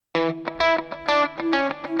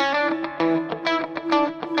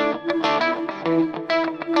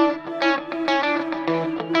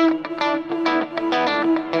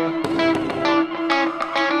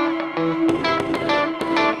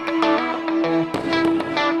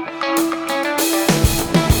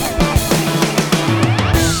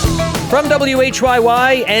From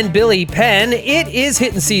WHYY and Billy Penn, it is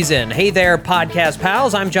Hittin season. Hey there, podcast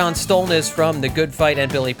pals. I'm John Stolnis from The Good Fight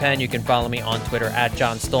and Billy Penn. You can follow me on Twitter at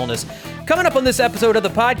John Stolnis. Coming up on this episode of the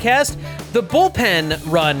podcast, the bullpen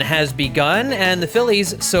run has begun, and the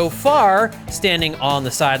Phillies so far standing on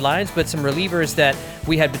the sidelines, but some relievers that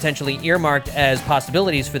we had potentially earmarked as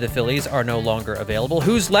possibilities for the Phillies are no longer available.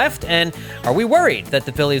 Who's left, and are we worried that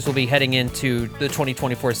the Phillies will be heading into the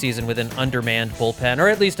 2024 season with an undermanned bullpen, or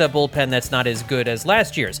at least a bullpen that's not as good as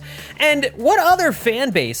last year's? And what other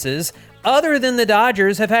fan bases other than the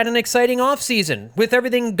Dodgers have had an exciting offseason with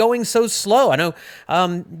everything going so slow? I know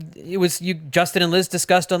it was you, Justin and Liz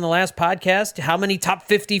discussed on the last podcast how many top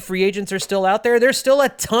 50 free agents are still out there. There's still a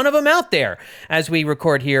ton of them out there as we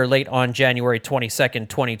record here late on January 22nd,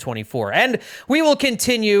 2024. And we will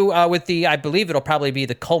continue with I believe it'll probably be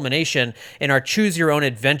the culmination in our Choose Your Own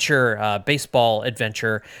Adventure baseball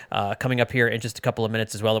adventure coming up here in just a couple of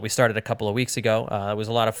minutes as well, that we started a couple of weeks ago. It was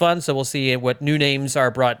a lot of fun, so we'll see what new names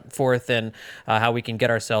are brought forth and how we can get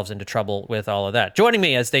ourselves into trouble with all of that. Joining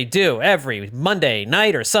me, as they do every Monday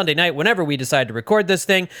night or Sunday night, whenever we decide to record this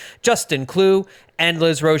thing, Justin Klugh and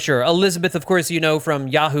Liz Roscher. Elizabeth, of course, you know from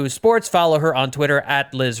Yahoo Sports. Follow her on Twitter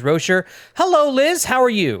at Liz Roscher. Hello, Liz. How are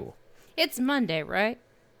you? It's Monday, right?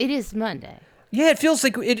 It is Monday. Yeah, it feels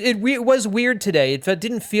like it was weird today. It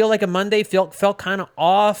didn't feel like a Monday. Felt kind of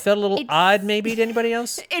off. Felt a little odd, maybe, to anybody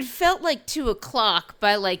else. It felt like 2 o'clock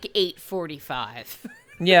by like 8:45.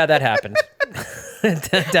 Yeah, that happened.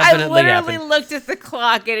 Definitely I literally happened. looked at the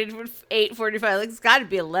clock and it was 8:45. Like, it's got to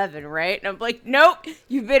be 11, right? And I'm like, nope,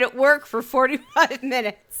 you've been at work for 45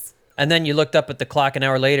 minutes. And then you looked up at the clock an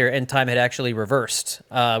hour later, and time had actually reversed,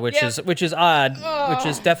 which is odd, which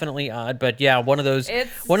is definitely odd. But yeah, one of those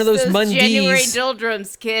Mondays. January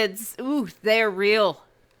doldrums, kids. Ooh, they're real.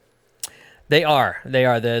 They are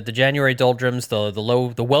the January doldrums, the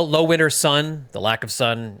low winter sun, the lack of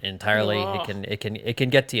sun entirely. Oh. It can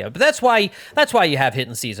get to you. But that's why you have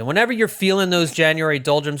Hittin season. Whenever you're feeling those January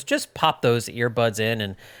doldrums, just pop those earbuds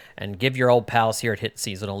in and give your old pals here at Hittin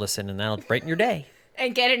season a listen, and that'll brighten your day.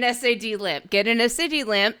 And get an SAD lamp. Get an SAD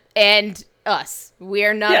lamp and us. We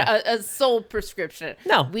are not a sole prescription.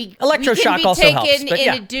 No, we electroshock can be also taken helps. But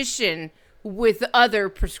in addition with other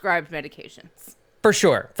prescribed medications. For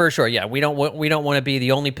sure. Yeah, we don't want to be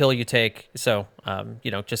the only pill you take. So,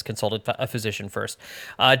 just consult a physician first.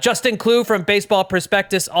 Justin Klugh from Baseball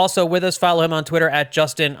Prospectus also with us. Follow him on Twitter at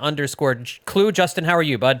Justin_Klugh. Justin, how are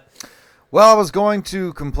you, bud? Well, I was going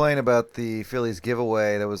to complain about the Phillies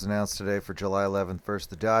giveaway that was announced today for July 11th versus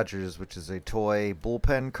the Dodgers, which is a toy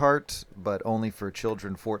bullpen cart, but only for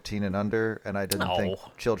children 14 and under. And I didn't think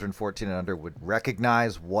children 14 and under would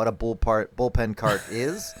recognize what a bullpen cart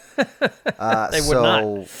is. They would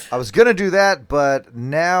not. I was going to do that, but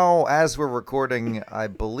now, as we're recording, I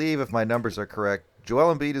believe, if my numbers are correct,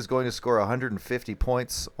 Joel Embiid is going to score 150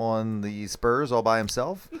 points on the Spurs all by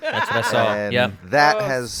himself. That's what I saw. And that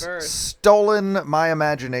has stolen my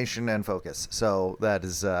imagination and focus. So that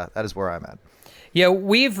is where I'm at. Yeah,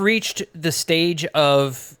 we've reached the stage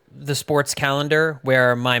of the sports calendar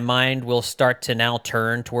where my mind will start to now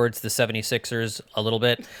turn towards the 76ers a little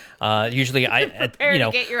bit. Usually Prepare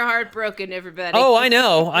to get your heart broken, everybody. Oh, I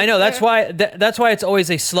know. That's why it's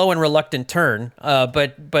always a slow and reluctant turn.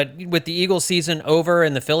 But with the Eagles season over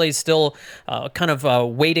and the Phillies still kind of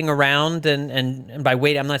waiting around, and by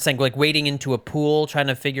wait, I'm not saying like wading into a pool trying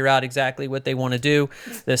to figure out exactly what they want to do.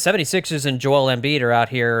 The 76ers and Joel Embiid are out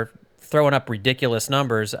here throwing up ridiculous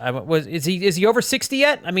numbers. Is he over 60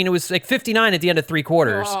 yet? I mean, it was like 59 at the end of three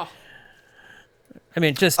quarters. Oh. I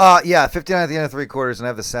mean, just 59 at the end of three quarters, and I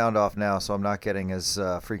have the sound off now, so I'm not getting as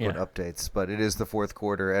frequent updates. But it is the fourth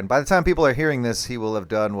quarter, and by the time people are hearing this, he will have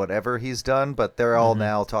done whatever he's done. But they're all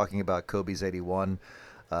now talking about Kobe's 81,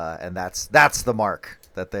 and that's the mark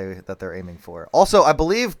that they're aiming for. Also, I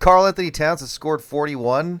believe Karl Anthony Towns has scored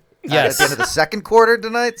 41. At the end of the second quarter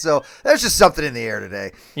tonight, so there's just something in the air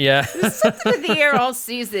today. Yeah. There's something in the air all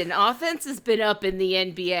season. Offense has been up in the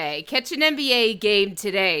NBA. Catch an NBA game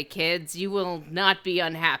today, kids. You will not be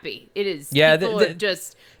unhappy. It is. Yeah, people are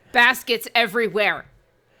just baskets everywhere.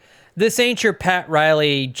 This ain't your Pat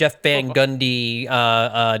Riley, Jeff Van Gundy,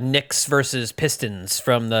 Knicks versus Pistons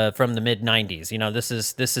from the mid '90s. You know, this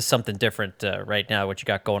is something different right now. What you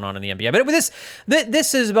got going on in the NBA? But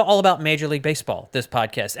this is all about Major League Baseball. This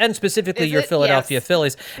podcast, and specifically your Philadelphia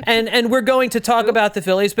Phillies, and we're going to talk about the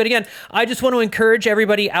Phillies. But again, I just want to encourage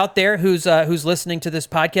everybody out there who's listening to this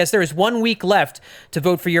podcast. There is 1 week left to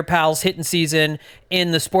vote for your pals Hittin season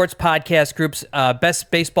in the Sports Podcast Group's Best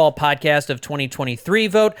Baseball Podcast of 2023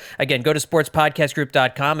 vote. Again, again, go to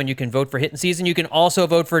sportspodcastgroup.com and you can vote for Hittin Season. You can also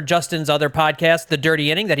vote for Justin's other podcast, The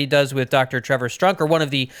Dirty Inning, that he does with Dr. Trevor Strunk, or one of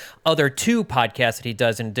the other 2 podcasts that he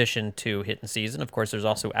does in addition to Hittin Season. Of course, there's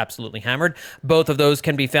also Absolutely Hammered. Both of those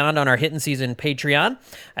can be found on our Hittin Season Patreon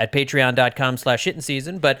at patreon.com/Hittin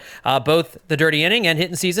Season. But both The Dirty Inning and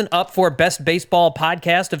Hittin Season up for Best Baseball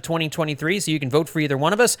Podcast of 2023, so you can vote for either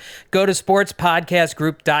one of us. Go to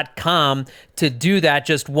sportspodcastgroup.com to do that.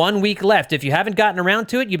 Just 1 week left. If you haven't gotten around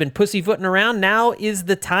to it, you've been pussyfooting around, now is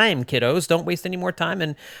the time, kiddos. Don't waste any more time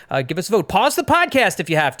and give us a vote. Pause the podcast if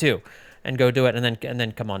you have to and go do it, and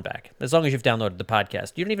then come on back. As long as you've downloaded the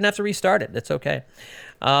podcast. You don't even have to restart it. It's okay.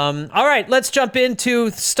 All right, let's jump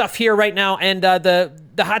into stuff here right now. And the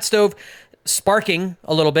hot stove sparking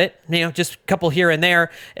a little bit, just a couple here and there.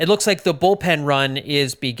 It looks like the bullpen run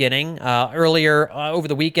is beginning. Earlier over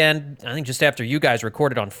the weekend, I think just after you guys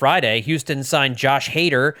recorded on Friday, Houston signed Josh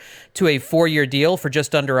Hader to a 4-year deal for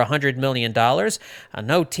just under $100 million.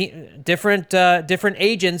 Different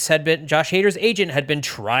agents had been, Josh Hader's agent had been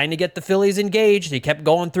trying to get the Phillies engaged. He kept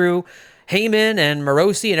going through Heyman and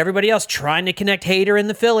Morosi and everybody else trying to connect Hader and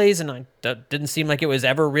the Phillies, and it didn't seem like it was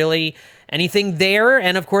ever really anything there.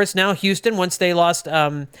 And of course, now Houston, once they lost,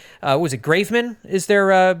 was it Graveman? Is their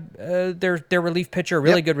relief pitcher, a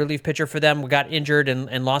really good relief pitcher for them, got injured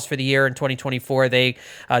and lost for the year in 2024. They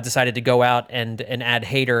decided to go out and add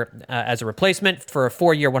Hader as a replacement for a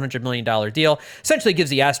 4-year, $100 million deal. Essentially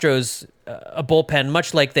gives the Astros a bullpen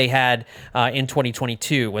much like they had in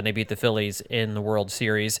 2022 when they beat the Phillies in the World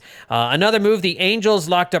Series. Another move, the Angels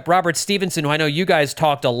locked up Robert Stevenson, who I know you guys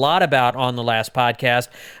talked a lot about on the last podcast.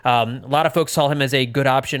 A lot of folks saw him as a good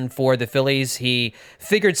option for the Phillies. He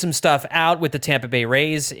figured some stuff out with the Tampa Bay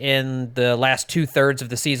Rays in the last 2/3 of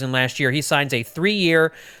the season last year. He signs a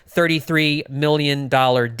 3-year, $33 million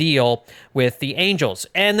deal with the Angels.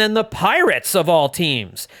 And then the Pirates, of all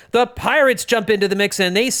teams. The Pirates jump into the mix,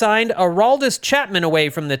 and they signed Aroldis Chapman away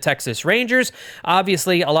from the Texas Rangers.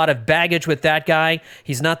 Obviously, a lot of baggage with that guy.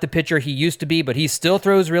 He's not the pitcher he used to be, but he still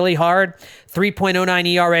throws really hard. 3.09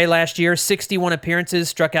 ERA last year, 61 appearances,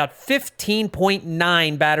 struck out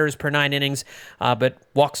 15.9 batters per 9 innings, but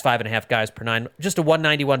walks 5.5 guys per 9. Just a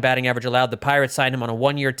 191 batting average allowed. The Pirates signed him on a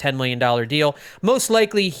 1-year, $10 million deal. Most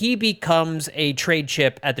likely, he becomes a trade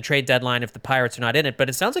chip at the trade deadline if the Pirates are not in it. But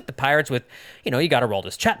it sounds like the Pirates with, you got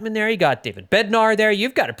Aroldis Chapman there, you got David Bednar there,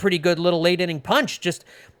 you've got a pretty good little late inning punch. Just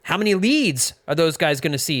how many leads are those guys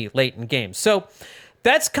going to see late in games? So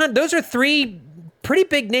those are 3 pretty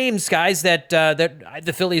big names, guys, that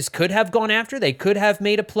the Phillies could have gone after. They could have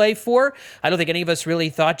made a play for. I don't think any of us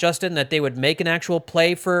really thought, Justin, that they would make an actual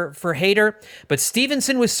play for Hader. But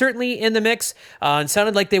Stevenson was certainly in the mix. It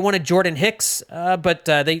sounded like they wanted Jordan Hicks, but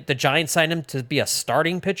the Giants signed him to be a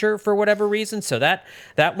starting pitcher for whatever reason. So that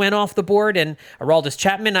went off the board. And Aroldis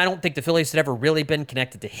Chapman, I don't think the Phillies had ever really been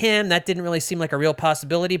connected to him. That didn't really seem like a real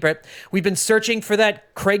possibility. But we've been searching for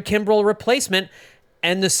that Craig Kimbrel replacement,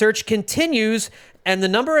 and the search continues. And the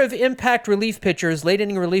number of impact relief pitchers, late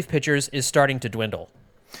inning relief pitchers, is starting to dwindle.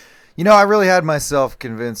 I really had myself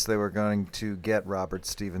convinced they were going to get Robert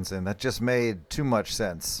Stevenson. That just made too much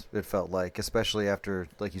sense, it felt like, especially after,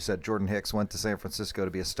 like you said, Jordan Hicks went to San Francisco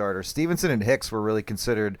to be a starter. Stevenson and Hicks were really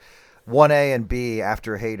considered 1A and B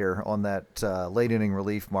after Hader on that late inning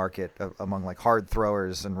relief market among like hard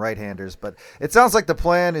throwers and right-handers. But it sounds like the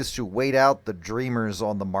plan is to wait out the dreamers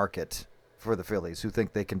on the market for the Phillies who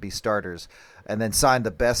think they can be starters, and then sign the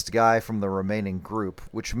best guy from the remaining group,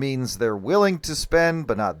 which means they're willing to spend,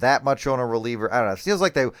 but not that much on a reliever. I don't know. It feels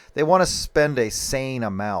like they want to spend a sane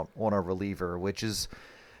amount on a reliever, which is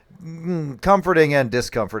comforting and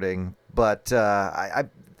discomforting. But I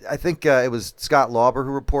think it was Scott Lauber who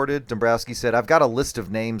reported. Dombrowski said, I've got a list of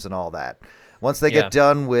names and all that. Once they get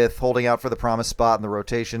done with holding out for the promised spot in the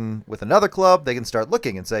rotation with another club, they can start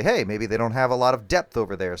looking and say, hey, maybe they don't have a lot of depth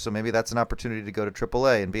over there, so maybe that's an opportunity to go to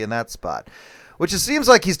AAA and be in that spot. Which it seems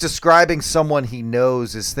like he's describing someone he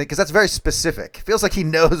knows is because that's very specific. It feels like he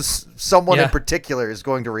knows someone in particular is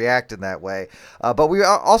going to react in that way. But we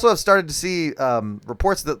also have started to see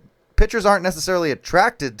reports that pitchers aren't necessarily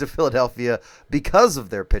attracted to Philadelphia because of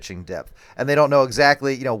their pitching depth, and they don't know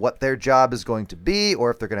exactly, what their job is going to be, or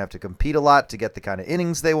if they're going to have to compete a lot to get the kind of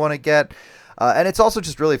innings they want to get. And it's also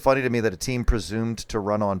just really funny to me that a team presumed to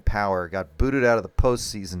run on power got booted out of the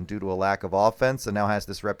postseason due to a lack of offense, and now has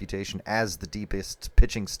this reputation as the deepest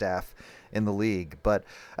pitching staff in the league. But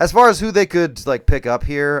as far as who they could pick up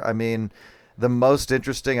here, I mean, the most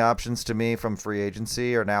interesting options to me from free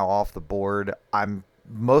agency are now off the board. I'm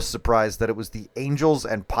most surprised that it was the Angels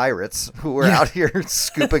and Pirates who were out here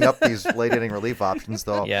scooping up these late inning relief options,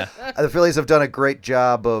 though. Yeah. The Phillies have done a great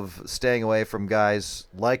job of staying away from guys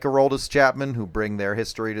like Aroldis Chapman who bring their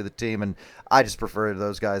history to the team, and I just prefer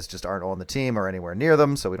those guys just aren't on the team or anywhere near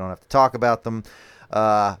them, so we don't have to talk about them.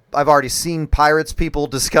 I've already seen Pirates people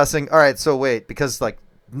discussing, all right, so wait, because like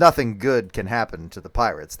nothing good can happen to the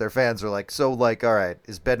Pirates. Their fans are like, so like, all right,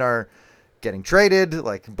 is Bednar getting traded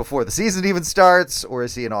like before the season even starts, or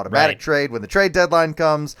is he an automatic trade when the trade deadline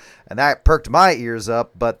comes? And that perked my ears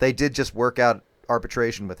up, but they did just work out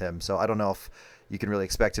arbitration with him, so I don't know if you can really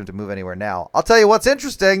expect him to move anywhere now. I'll tell you what's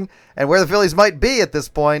interesting and where the Phillies might be at this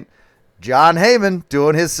point. John Heyman,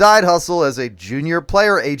 doing his side hustle as a junior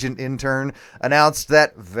player agent intern, announced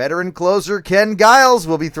that veteran closer Ken Giles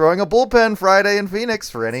will be throwing a bullpen Friday in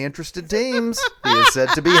Phoenix for any interested teams. He is said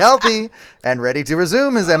to be healthy and ready to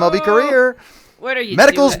resume his MLB career. What are you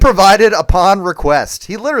Medicals doing? provided upon request.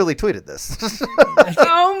 He literally tweeted this.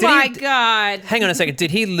 Oh my God. Hang on a second.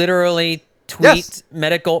 Did he literally tweet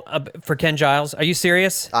medical for Ken Giles? Are you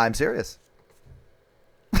serious? I'm serious.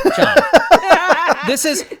 John. This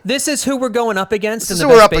is who we're going up against in the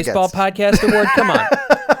we're Best up Baseball against. Podcast Award. Come on.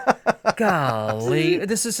 Golly,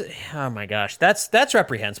 this is, oh my gosh, that's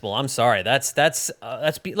reprehensible. I'm sorry. That's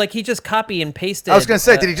like he just copy and pasted. I was going to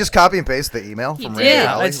say, did he just copy and paste the email from Randy did.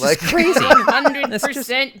 Alley? It's just crazy.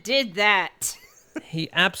 100% did that. He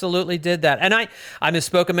absolutely did that. And I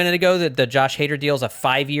misspoke a minute ago that the Josh Hader deal is a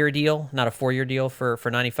 5-year deal, not a 4-year deal for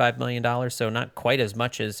 $95 million. So not quite as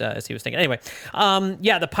much as he was thinking. Anyway,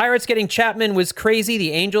 the Pirates getting Chapman was crazy.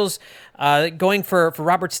 The Angels going for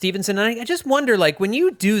Robert Stevenson. And I just wonder, like, when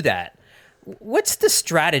you do that, what's the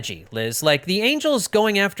strategy, Liz? Like the Angels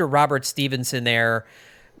going after Robert Stevenson there.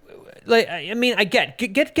 Like, I mean, I get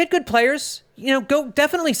good players. Go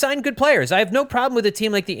definitely sign good players. I have no problem with a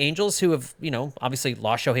team like the Angels who have, obviously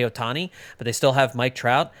lost Shohei Ohtani, but they still have Mike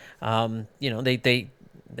Trout. They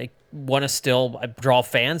want to still draw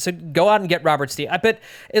fans. So go out and get Robert Stevenson. I bet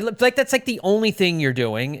it looks like that's like the only thing you're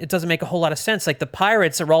doing. It doesn't make a whole lot of sense. Like the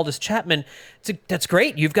Pirates, Aroldis Chapman, that's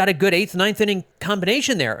great. You've got a good 8th, 9th inning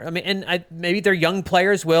combination there. I mean, and maybe their young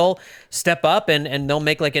players will step up and they'll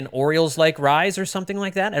make like an Orioles-like rise or something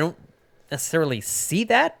like that. I don't necessarily see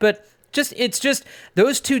that, but it's just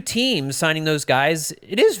those two teams signing those guys.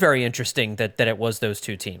 It is very interesting that it was those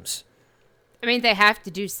two teams. I mean, they have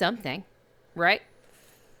to do something, right?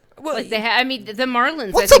 Well, like the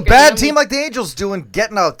Marlins. What's a bad team like the Angels doing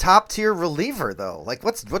getting a top-tier reliever, though? Like,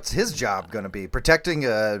 what's his job going to be? Protecting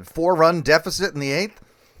a 4-run deficit in the 8th?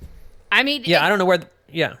 I mean... Yeah, I don't know where...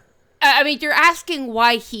 I mean, you're asking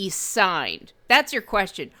why he signed. That's your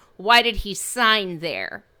question. Why did he sign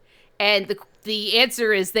there? And the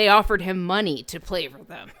answer is they offered him money to play for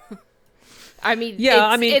them. I mean,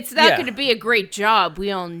 it's not going to be a great job.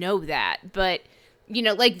 We all know that. But,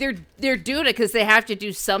 like they're doing it because they have to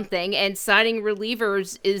do something. And signing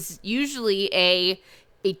relievers is usually a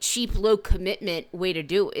cheap, low commitment way to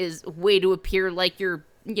do it, is way to appear like you're,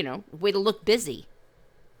 way to look busy.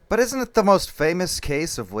 But isn't it the most famous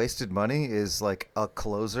case of wasted money is like a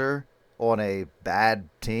closer on a bad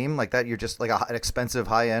team like that? You're just like an expensive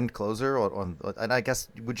high-end closer and I guess,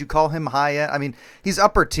 would you call him high-end? I mean, he's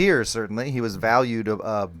upper tier, certainly. He was valued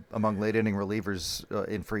among late-inning relievers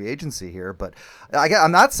in free agency here, but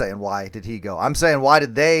I'm not saying why did he go. I'm saying why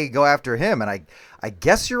did they go after him? And I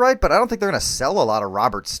guess you're right, but I don't think they're going to sell a lot of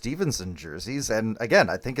Robert Stevenson jerseys. And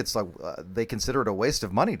again, I think it's like they consider it a waste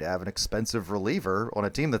of money to have an expensive reliever on a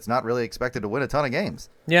team that's not really expected to win a ton of games.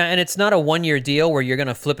 Yeah, and it's not a 1-year deal where you're going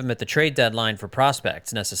to flip him at the trade deadline for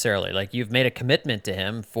prospects necessarily. Like, you've made a commitment to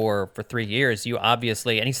him for 3 years. You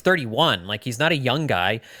obviously, and he's 31. Like, he's not a young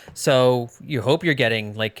guy, so you hope you're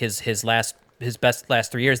getting like his best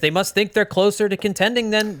last 3 years. They must think they're closer to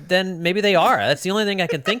contending than maybe they are. That's the only thing I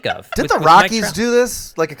can think of. Didn't the Rockies do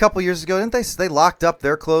this like a couple years ago? Didn't they? They locked up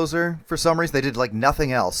their closer for some reason. They did like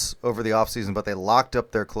nothing else over the offseason, but they locked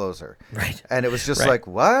up their closer. Right. And it was just like,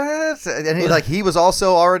 what? And he was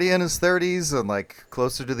also already in his 30s and like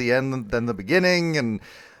closer to the end than the beginning. And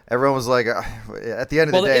everyone was like, at the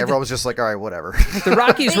end of the day, everyone was just like, all right, whatever. The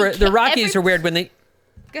Rockies are weird when they.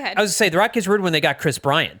 Go ahead. I was going to say, the Rockies were weird when they got Chris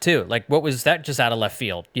Bryant, too. Like, what was that just out of left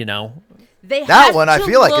field, That one I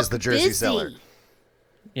feel like is the jersey seller.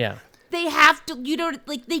 Yeah. They have to,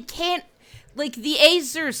 they can't, the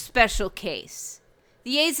A's are a special case.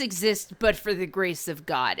 The A's exist but for the grace of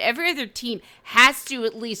God. Every other team has to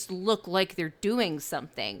at least look like they're doing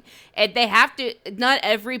something. And they have to, not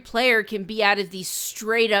every player can be out of the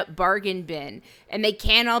straight up bargain bin. And they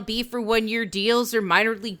can't all be for 1-year deals or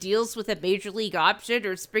minor league deals with a major league option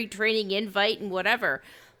or spring training invite and whatever.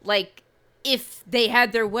 Like, if they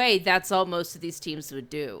had their way, that's all most of these teams would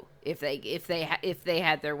do if they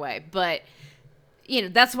had their way. But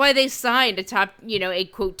that's why they signed a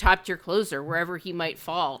quote top tier closer wherever he might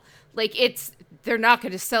fall. Like they're not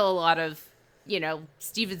going to sell a lot of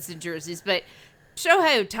Stevenson jerseys, but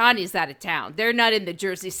Shohei Ohtani's out of town. They're not in the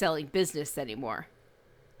jersey selling business anymore.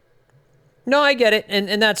 No, I get it,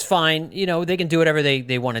 and that's fine. They can do whatever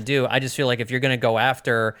they want to do. I just feel like if you're going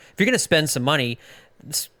to spend some money,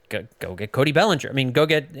 go get Cody Bellinger.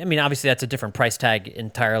 Obviously that's a different price tag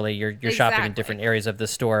entirely. You're shopping in different areas of the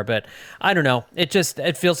store, but I don't know.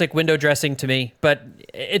 It feels like window dressing to me, but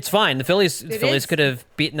it's fine. The Phillies could have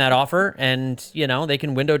beaten that offer, and they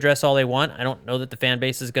can window dress all they want. I don't know that the fan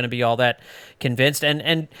base is going to be all that convinced.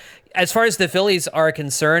 And as far as the Phillies are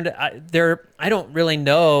concerned, I don't really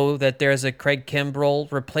know that there's a Craig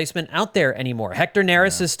Kimbrel replacement out there anymore. Hector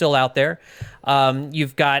Neris is still out there.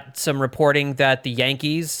 You've got some reporting that the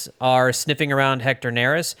Yankees are sniffing around Hector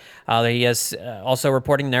Neris. He has also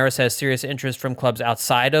reporting Neris has serious interest from clubs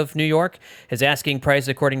outside of New York. His asking price,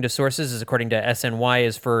 according to sources, according to SNY,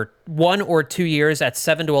 is for 1 or 2 years at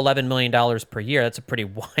 $7 to $11 million per year. That's a pretty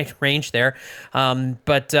wide range there.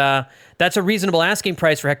 But that's a reasonable asking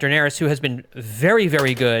price for Hector Neris, who has been very,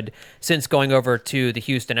 very good since going over to the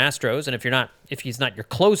Houston Astros. And if he's not your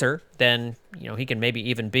closer, then he can maybe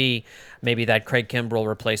even be that Craig Kimbrel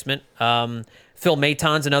replacement. Phil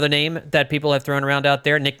Maton's another name that people have thrown around out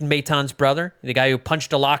there. Nick Maton's brother, the guy who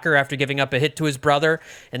punched a locker after giving up a hit to his brother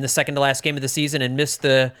in the second to last game of the season and missed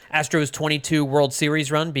the Astros 22 World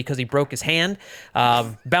Series run because he broke his hand.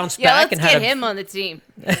 Bounced back let's and get him on the team.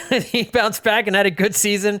 He bounced back and had a good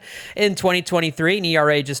season in 2023. An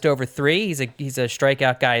ERA just over 3. He's a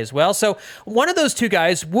strikeout guy as well. So one of those two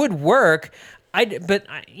guys would work.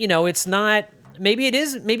 It's not. Maybe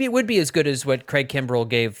it would be as good as what Craig Kimbrel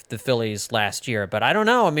gave the Phillies last year, but I don't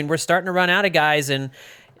know. We're starting to run out of guys, and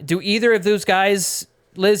do either of those guys,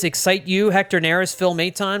 Liz, excite you? Hector Neris, Phil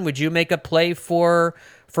Maton, would you make a play for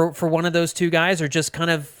one of those two guys, or just kind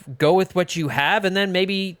of go with what you have and then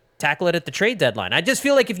maybe tackle it at the trade deadline? I just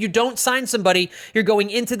feel like if you don't sign somebody, you're going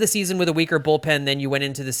into the season with a weaker bullpen than you went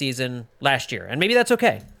into the season last year, and maybe that's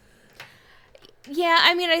okay. Yeah,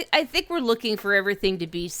 I think we're looking for everything to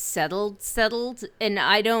be settled, and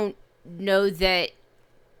I don't know that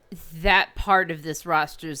part of this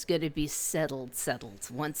roster is going to be settled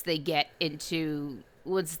once they get into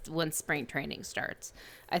once spring training starts.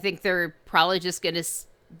 I think they're probably just going to,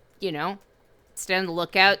 stay on the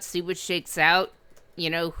lookout, see what shakes out,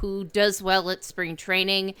 who does well at spring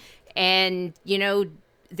training, and,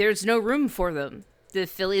 there's no room for them. The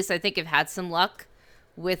Phillies, I think, have had some luck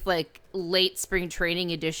with late spring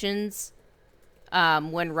training additions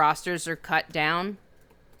when rosters are cut down.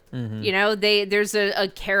 Mm-hmm. There's a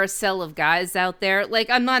carousel of guys out there.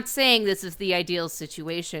 I'm not saying this is the ideal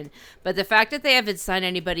situation, but the fact that they haven't signed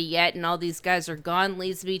anybody yet and all these guys are gone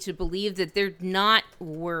leads me to believe that they're not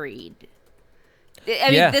worried.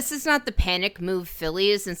 This is not the panic move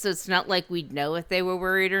Phillies, and so it's not like we'd know if they were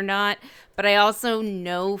worried or not. But I also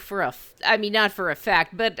know not for a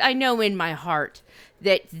fact, but I know in my heart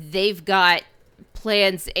that they've got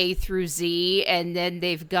plans A through Z, and then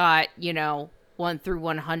they've got, 1 through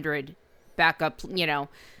 100 backup,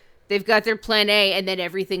 they've got their plan A and then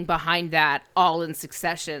everything behind that all in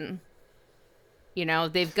succession.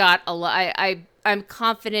 They've got a lot. I'm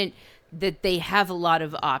confident that they have a lot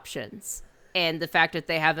of options. And the fact that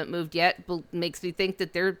they haven't moved yet makes me think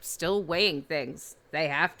that they're still weighing things. They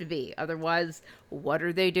have to be. Otherwise, what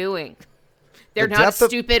are they doing? They're not a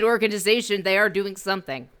stupid organization. They are doing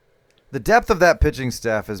something. The depth of that pitching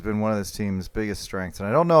staff has been one of this team's biggest strengths, and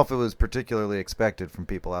I don't know if it was particularly expected from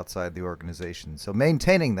people outside the organization. So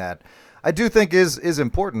maintaining that, I do think is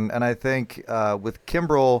important, and I think with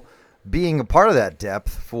Kimbrel being a part of that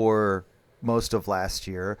depth for most of last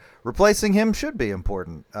year, replacing him should be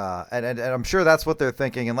important. And I'm sure that's what they're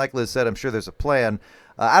thinking. And like Liz said, I'm sure there's a plan.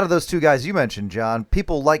 Out of those two guys you mentioned, John,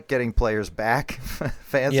 people like getting players back.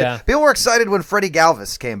 Fans, yeah. People were excited when Freddie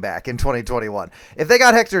Galvis came back in 2021. If they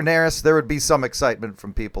got Hector Neris, there would be some excitement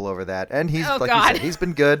from people over that. And he's you said, he's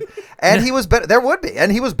been good. And he was better. There would be.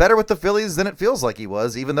 And he was better with the Phillies than it feels like he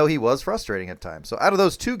was, even though he was frustrating at times. So out of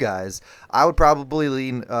those two guys, I would probably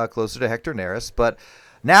lean closer to Hector Neris. But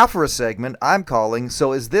now for a segment I'm calling,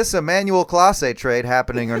 so is this Emmanuel Clase trade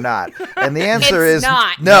happening or not? And the answer is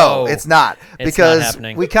not. No, it's not. It's because not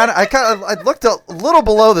happening. I looked a little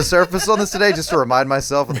below the surface on this today just to remind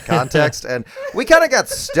myself of the context, and we kind of got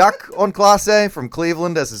stuck on Clase from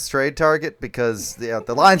Cleveland as his trade target because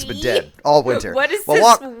the line's been dead all winter. What is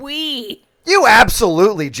this we? You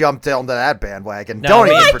absolutely jumped onto that bandwagon. No, Don't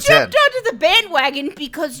I even I pretend. jumped onto the bandwagon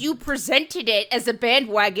because you presented it as a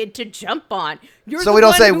bandwagon to jump on. You're So the we don't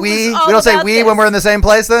one say who we. was all We don't say about we when this. we're in the same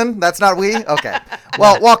place. Then that's not we. Okay.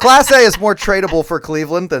 Well, while Class A is more tradable for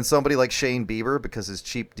Cleveland than somebody like Shane Bieber because his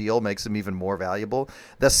cheap deal makes him even more valuable,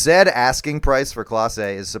 the said asking price for Class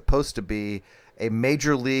A is supposed to be a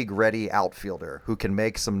major league ready outfielder who can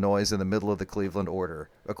make some noise in the middle of the Cleveland order,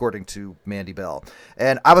 according to Mandy Bell.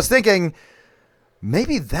 And I was thinking,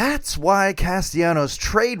 maybe that's why Castellanos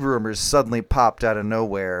trade rumors suddenly popped out of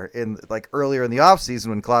nowhere in like earlier in the offseason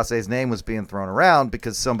when Clase A's name was being thrown around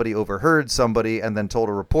because somebody overheard somebody and then told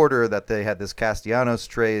a reporter that they had this Castellanos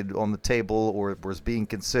trade on the table or was being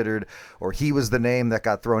considered, or he was the name that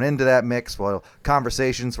got thrown into that mix while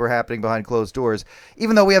conversations were happening behind closed doors,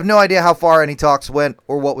 even though we have no idea how far any talks went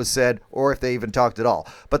or what was said or if they even talked at all.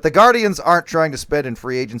 But the Guardians aren't trying to spend in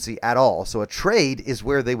free agency at all, so a trade is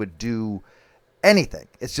where they would do anything.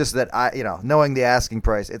 It's just that knowing the asking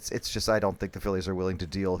price, it's just I don't think the Phillies are willing to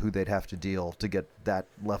deal who they'd have to deal to get that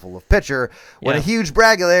level of pitcher when a huge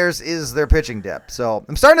brag of theirs is their pitching depth. So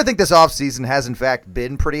I'm starting to think this offseason has in fact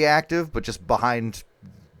been pretty active, but just behind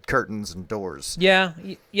curtains and doors. Yeah,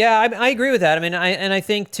 I agree with that. I mean, I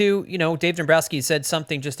think too, Dave Dombrowski said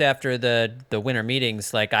something just after the winter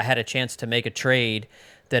meetings, like I had a chance to make a trade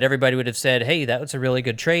that everybody would have said, hey, that was a really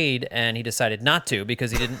good trade, and he decided not to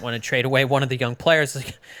because he didn't want to trade away one of the young players.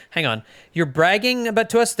 Like, hang on, you're bragging about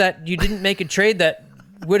to us that you didn't make a trade that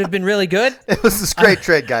would have been really good? It was this great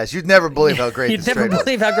trade, guys. You'd never believe how great this trade was. You'd never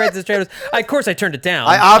believe how great this trade was. Of course, I turned it down.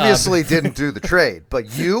 I obviously didn't do the trade,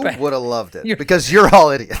 but you would have loved it because you're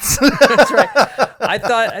all idiots. That's right. I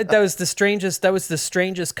thought that was the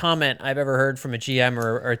strangest comment I've ever heard from a GM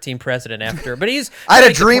or a team president after. But I had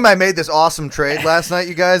a dream I made this awesome trade last night,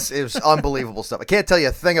 you guys. It was unbelievable stuff. I can't tell you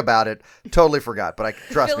a thing about it. Totally forgot, but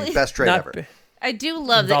trust me, best trade ever. I do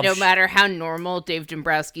love that no matter how normal Dave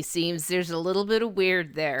Dombrowski seems, there's a little bit of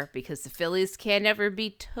weird there because the Phillies can't ever be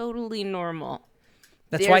totally normal.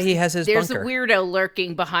 That's why he has his bunker. There's a weirdo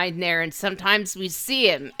lurking behind there, and sometimes we see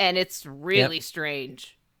him, and it's really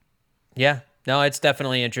strange. Yeah. No, it's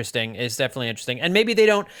definitely interesting. And maybe they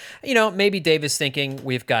don't, maybe Dave is thinking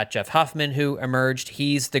we've got Jeff Hoffman who emerged.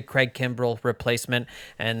 He's the Craig Kimbrel replacement.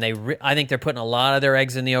 And I think they're putting a lot of their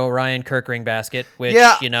eggs in the Orion Kerkering basket, which,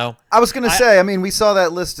 I was going to say, I mean, we saw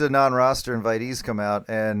that list of non-roster invitees come out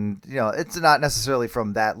and, it's not necessarily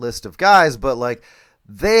from that list of guys, but like,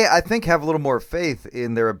 they, I think, have a little more faith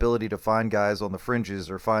in their ability to find guys on the fringes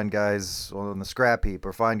or find guys on the scrap heap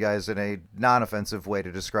or find guys in a non-offensive way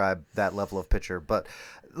to describe that level of pitcher. But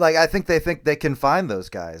I think they can find those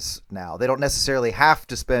guys now. They don't necessarily have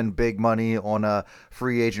to spend big money on a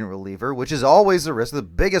free agent reliever, which is always a risk. The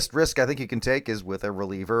biggest risk I think you can take is with a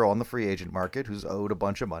reliever on the free agent market who's owed a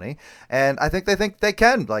bunch of money. And I think they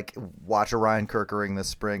can watch Orion Kerkering this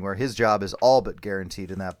spring where his job is all but guaranteed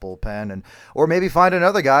in that bullpen, or maybe find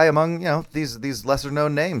another guy among these lesser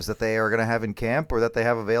known names that they are going to have in camp or that they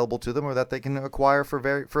have available to them or that they can acquire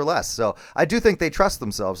for less. So I do think they trust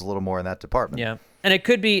themselves a little more in that department. Yeah. And it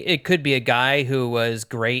could be a guy who was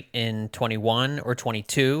great in 21 or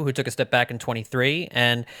 22, who took a step back in 23.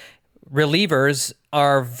 And relievers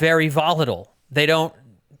are very volatile. They don't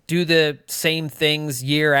do the same things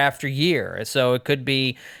year after year. So it could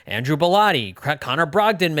be Andrew Ballad. Connor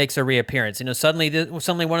Brogdon makes a reappearance.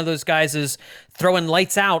 Suddenly one of those guys is throwing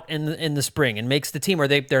lights out in the spring and makes the team, or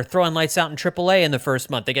they're throwing lights out in AAA in the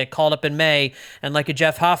first month. They get called up in May, and like a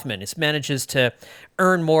Jeff Hoffman, it manages to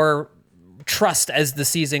earn more trust as the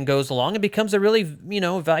season goes along and becomes a really,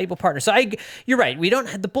 valuable partner. So you're right.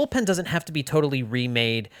 The bullpen doesn't have to be totally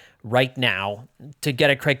remade right now to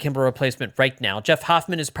get a Craig Kimbrel replacement right now. Jeff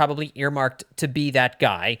Hoffman is probably earmarked to be that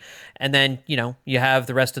guy. And then, you have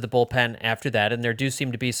the rest of the bullpen after that. And there do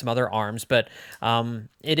seem to be some other arms, but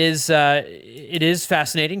it is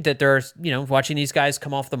fascinating that there's, watching these guys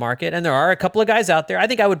come off the market. And there are a couple of guys out there. I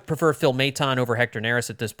think I would prefer Phil Maton over Hector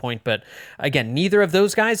Neris at this point. But again, neither of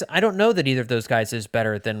those guys, I don't know that either of those guys is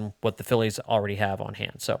better than what the Phillies already have on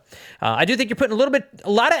hand. So I do think you're putting a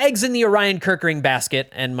lot of eggs in the Orion Kerkering basket.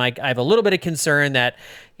 And Mike, I have a little bit of concern that,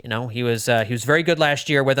 he was very good last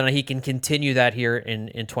year, whether or not he can continue that here in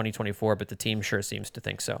 2024, but the team sure seems to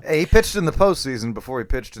think so. Hey, he pitched in the postseason before he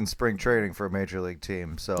pitched in spring training for a major league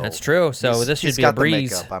team. So that's true. So this should be a breeze.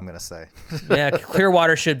 The makeup, I'm going to say. Yeah,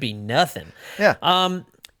 Clearwater should be nothing. Yeah.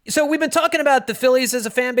 So we've been talking about the Phillies as a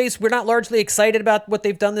fan base. We're not largely excited about what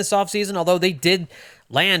they've done this offseason, although they did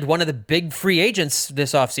land one of the big free agents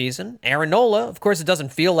this offseason. Aaron Nola, of course, it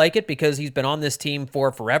doesn't feel like it because he's been on this team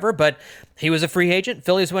for forever, but he was a free agent.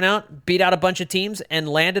 Phillies went out, beat out a bunch of teams, and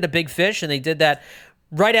landed a big fish, and they did that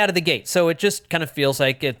right out of the gate. So it just kind of feels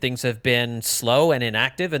like things have been slow and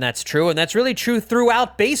inactive, and that's true. And that's really true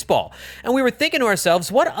throughout baseball. And we were thinking to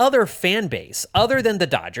ourselves, what other fan base, other than the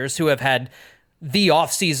Dodgers, who have had the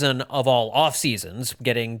offseason of all off seasons,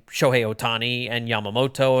 getting Shohei Ohtani and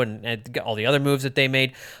Yamamoto and all the other moves that they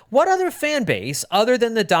made, what other fan base, other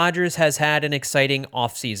than the Dodgers, has had an exciting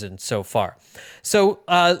offseason so far? So,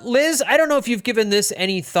 Liz, I don't know if you've given this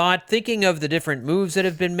any thought, thinking of the different moves that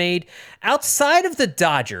have been made. Outside of the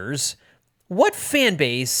Dodgers, what fan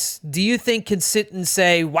base do you think can sit and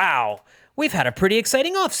say, wow, we've had a pretty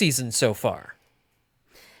exciting offseason so far?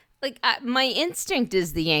 Like, my instinct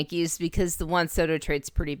is the Yankees because the Juan Soto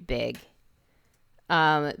trade's pretty big.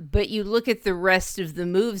 But you look at the rest of the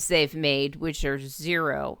moves they've made, which are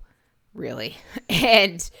zero, really.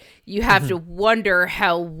 And you have to wonder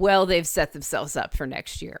how well they've set themselves up for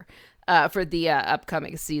next year, for the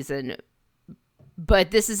upcoming season.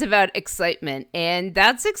 But this is about excitement, and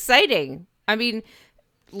that's exciting. I mean,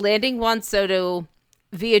 landing Juan Soto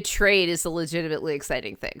via trade is a legitimately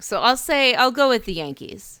exciting thing. So I'll go with the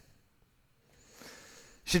Yankees.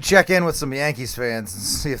 Should check in with some Yankees fans and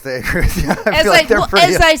see if they agree with you. As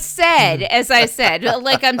I said,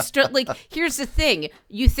 like here's the thing: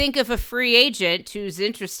 you think of a free agent who's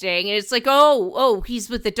interesting, and it's like, oh, he's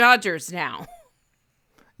with the Dodgers now.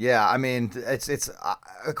 Yeah, I mean, it's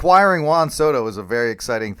acquiring Juan Soto is a very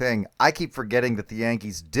exciting thing. I keep forgetting that the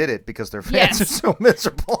Yankees did it because their fans are so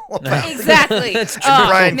miserable. Exactly.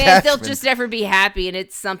 Man, they'll just never be happy, and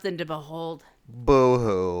it's something to behold.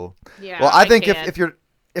 Boo-hoo. Yeah. Well, I think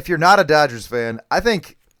if you're not a Dodgers fan, I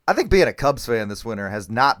think being a Cubs fan this winter has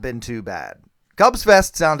not been too bad. Cubs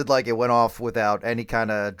Fest sounded like it went off without any kind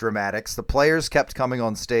of dramatics. The players kept coming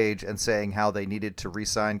on stage and saying how they needed to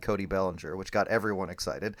re-sign Cody Bellinger, which got everyone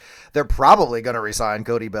excited. They're probably going to re-sign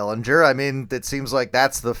Cody Bellinger. I mean, it seems like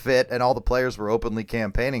that's the fit, and all the players were openly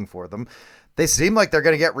campaigning for them. They seem like they're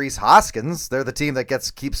going to get Rhys Hoskins. They're the team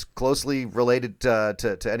that keeps closely related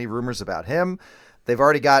to any rumors about him. They've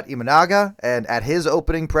already got Imanaga, and at his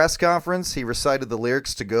opening press conference, he recited the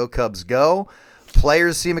lyrics to Go Cubs Go.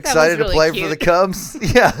 Players seem excited to play for the Cubs.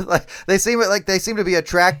 Yeah, like they seem to be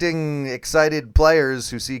attracting excited players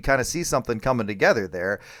who see something coming together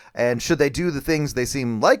there. And should they do the things they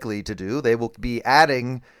seem likely to do, they will be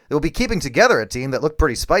keeping together a team that looked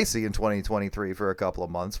pretty spicy in 2023 for a couple of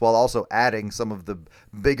months, while also adding some of the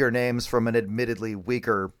bigger names from an admittedly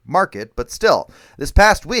weaker market. But still, this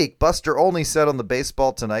past week, Buster Olney said on the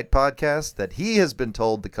Baseball Tonight podcast that he has been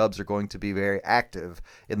told the Cubs are going to be very active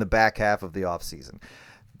in the back half of the offseason.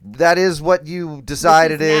 That is what you decide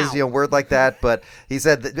it is, word like that. But he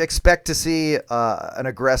said that expect to see some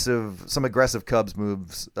aggressive Cubs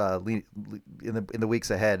moves in the weeks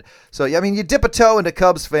ahead. So, I mean, you dip a toe into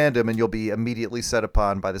Cubs fandom and you'll be immediately set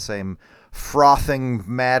upon by the same frothing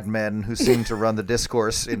madmen who seem to run the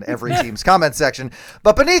discourse in every team's comment section.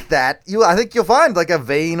 But beneath that, I think you'll find like a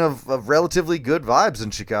vein of relatively good vibes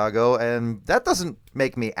in Chicago, and that doesn't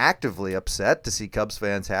make me actively upset to see Cubs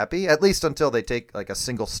fans happy, at least until they take like a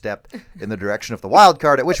single step in the direction of the wild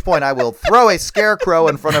card, at which point I will throw a scarecrow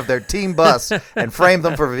in front of their team bus and frame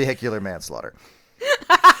them for vehicular manslaughter.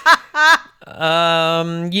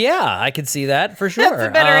 Yeah, I can see that for sure. That's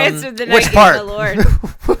a better answer than which I part? gave the Lord.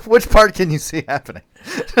 Which part can you see happening?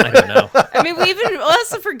 I don't know. I mean, we even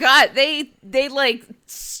also forgot they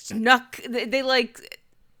snuck. They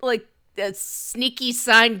sneaky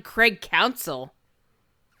signed Craig Counsell.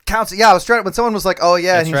 Yeah, I was trying when someone was like, "Oh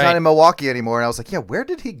yeah, That's he's right. not in Milwaukee anymore," and I was like, "Yeah, where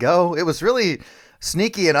did he go?" It was really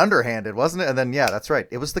sneaky and underhanded, wasn't it? And then, yeah, that's right.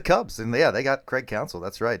 It was the Cubs, and yeah, they got Craig Counsell.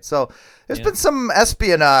 That's right. So there's been some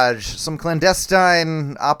espionage, some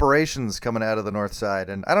clandestine operations coming out of the North Side,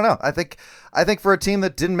 and I don't know. I think for a team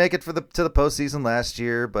that didn't make it to the postseason last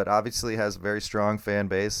year, but obviously has a very strong fan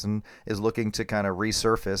base and is looking to kind of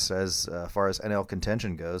resurface as far as NL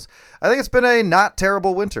contention goes, I think it's been a not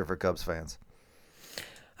terrible winter for Cubs fans.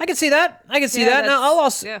 I can see that. Now, I'll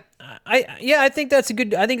also, I think that's a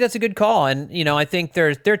good call. And I think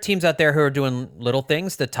there are teams out there who are doing little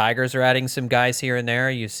things. The Tigers are adding some guys here and there.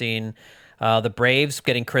 You've seen the Braves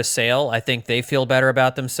getting Chris Sale. I think they feel better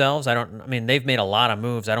about themselves. They've made a lot of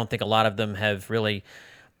moves. I don't think a lot of them have really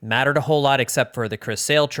mattered a whole lot except for the Chris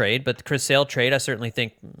Sale trade. But the Chris Sale trade, I certainly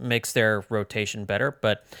think, makes their rotation better.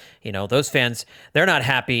 But those fans, they're not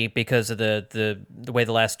happy because of the way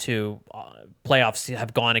the last two playoffs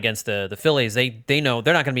have gone against the Phillies. They know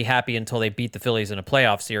they're not going to be happy until they beat the Phillies in a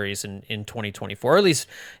playoff series in 2024, or at least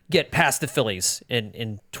get past the Phillies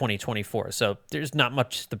in 2024. So there's not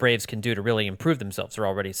much the Braves can do to really improve themselves. They're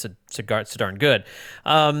already so darn good.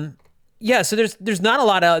 So there's not a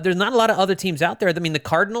lot of other teams out there. I mean, the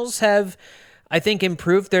Cardinals have I think,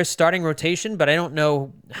 improved their starting rotation, but I don't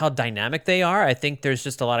know how dynamic they are. I think there's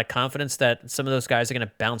just a lot of confidence that some of those guys are going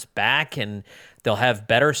to bounce back and they'll have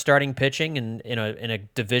better starting pitching in a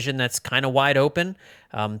division that's kind of wide open.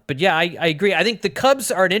 But yeah, I agree. I think the Cubs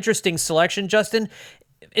are an interesting selection, Justin.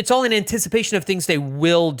 It's all in anticipation of things they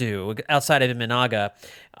will do outside of Imanaga.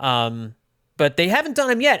 But they haven't done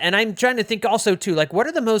them yet. And I'm trying to think also, too, like, what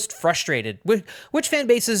are the most frustrated? Which fan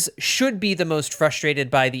bases should be the most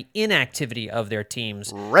frustrated by the inactivity of their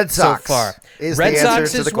teams Red Sox so far? is Red the Sox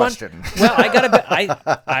answer to the question. Well,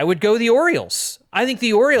 I would go the Orioles. I think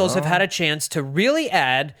the Orioles have had a chance to really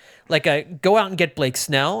add, go out and get Blake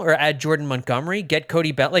Snell or add Jordan Montgomery, get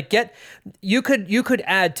Cody Bell. You could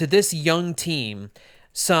add to this young team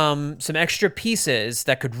some extra pieces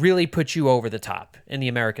that could really put you over the top in the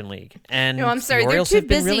American League. And no, I'm sorry, the they're Orioles too have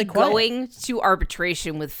been busy really quiet. going to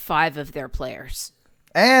arbitration with 5 of their players.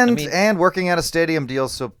 And working out a stadium deal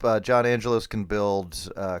so John Angelos can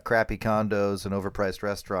build crappy condos and overpriced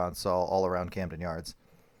restaurants all around Camden Yards.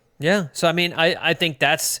 Yeah, so I think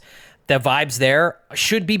that's the vibes there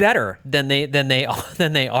should be better than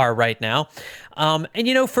they are right now.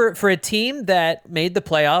 And for a team that made the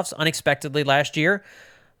playoffs unexpectedly last year,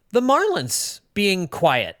 the Marlins being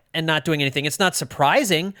quiet and not doing anything, it's not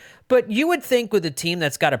surprising, but you would think with a team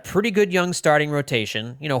that's got a pretty good young starting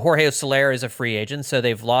rotation, Jorge Soler is a free agent, so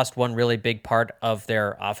they've lost one really big part of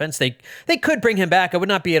their offense. They could bring him back. I would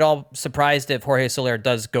not be at all surprised if Jorge Soler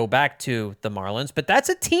does go back to the Marlins, but that's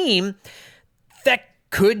a team that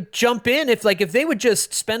could jump in if they would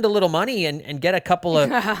just spend a little money and get a couple of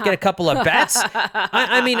bets.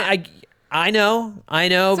 I know, Sorry,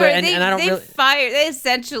 but and I don't really. They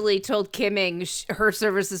essentially told Kimming her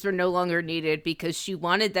services were no longer needed because she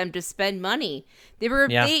wanted them to spend money. They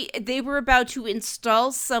were about to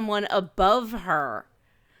install someone above her,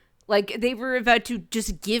 they were about to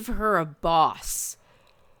just give her a boss.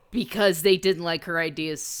 Because they didn't like her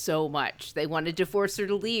ideas so much. They wanted to force her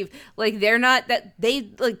to leave. They're not that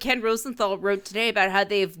Ken Rosenthal wrote today about how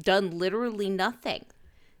they've done literally nothing.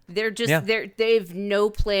 They're just they've no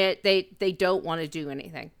plan. They don't want to do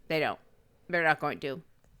anything. They don't. They're not going to.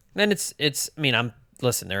 And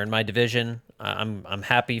listen, they're in my division. I'm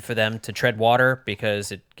happy for them to tread water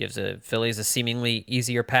because it gives the Phillies a seemingly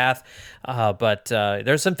easier path. But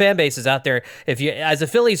there's some fan bases out there. As a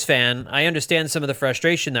Phillies fan, I understand some of the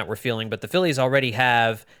frustration that we're feeling, but the Phillies already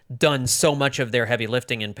have done so much of their heavy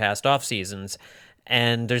lifting in past off seasons,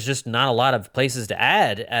 and there's just not a lot of places to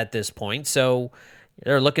add at this point. So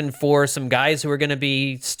they're looking for some guys who are going to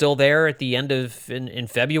be still there at the end of in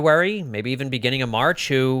February, maybe even beginning of March,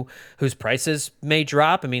 whose prices may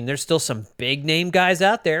drop. There's still some big name guys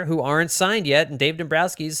out there who aren't signed yet, and Dave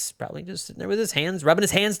Dombrowski's probably just sitting there with his hands, rubbing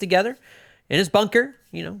his hands together in his bunker,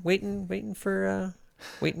 waiting for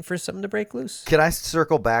something to break loose. Can I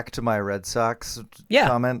circle back to my Red Sox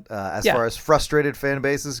comment as far as frustrated fan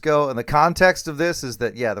bases go? And the context of this is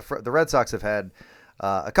that the Red Sox have had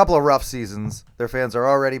a couple of rough seasons. Their fans are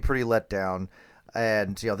already pretty let down,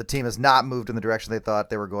 and the team has not moved in the direction they thought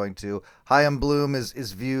they were going to. Chaim Bloom is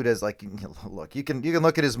viewed as look, you can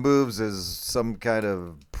look at his moves as some kind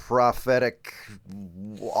of prophetic,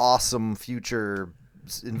 awesome future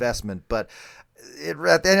investment, but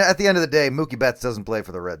at the end of the day, Mookie Betts doesn't play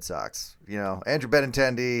for the Red Sox. Andrew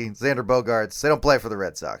Benintendi, Xander Bogaerts, they don't play for the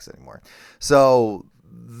Red Sox anymore. So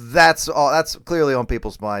that's clearly on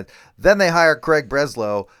people's minds. Then they hire Craig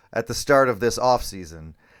Breslow at the start of this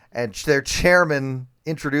offseason, and their chairman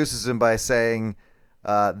introduces him by saying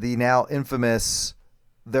the now infamous,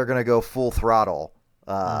 they're going to go full throttle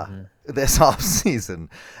this offseason.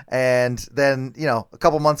 And then, a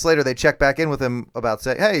couple months later, they check back in with him about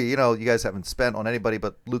saying, hey, you guys haven't spent on anybody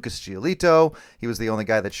but Lucas Giolito. He was the only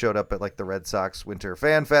guy that showed up at the Red Sox Winter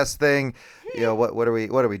Fan Fest thing. What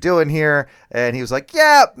are we doing here? And he was like,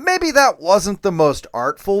 yeah, maybe that wasn't the most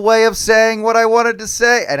artful way of saying what I wanted to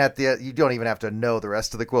say. And at the you don't even have to know the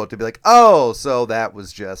rest of the quote to be like, oh, so that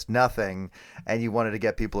was just nothing. And you wanted to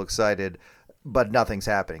get people excited, but nothing's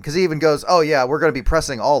happening. Because he even goes, oh, yeah, we're going to be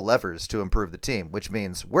pressing all levers to improve the team, which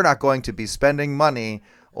means we're not going to be spending money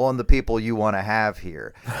on the people you want to have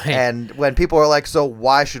here. Right. And when people are like, so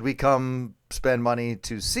why should we come spend money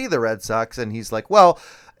to see the Red Sox? And he's like, well,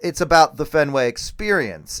 it's about the Fenway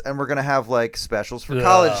experience, and we're going to have specials for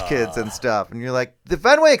college kids and stuff. And you're like, the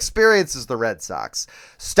Fenway experience is the Red Sox.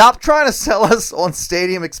 Stop trying to sell us on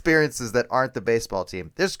stadium experiences that aren't the baseball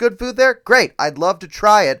team. There's good food there. Great. I'd love to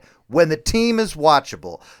try it. when the team is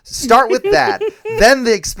watchable. Start with that. Then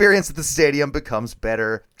the experience at the stadium becomes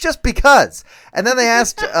better just because. And then they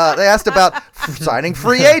asked about signing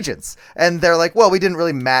free agents. And they're like, well, we didn't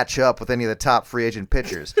really match up with any of the top free agent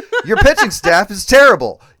pitchers. Your pitching staff is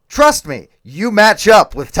terrible. Trust me, you match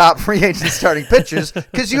up with top free agent starting pitchers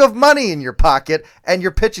because you have money in your pocket, and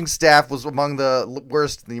your pitching staff was among the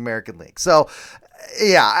worst in the American League. So,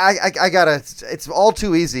 yeah, I gotta. It's all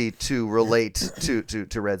too easy to relate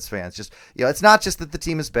to Reds fans. Just it's not just that the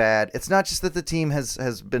team is bad. It's not just that the team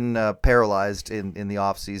has been paralyzed in the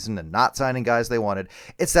offseason and not signing guys they wanted.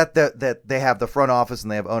 It's that they have the front office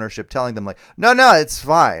and they have ownership telling them like, no, it's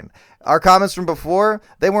fine. Our comments from before,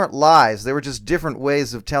 they weren't lies. They were just different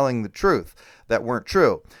ways of telling the truth that weren't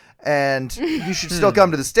true. And you should still come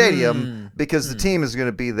to the stadium because the team is going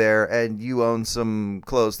to be there and you own some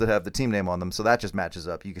clothes that have the team name on them. So that just matches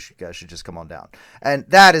up. You guys should just come on down. And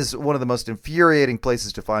that is one of the most infuriating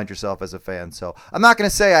places to find yourself as a fan. So I'm not going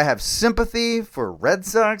to say I have sympathy for Red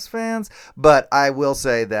Sox fans, but I will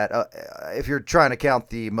say that if you're trying to count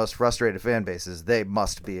the most frustrated fan bases, they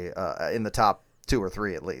must be in the top 2 or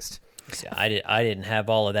 3 at least. I didn't have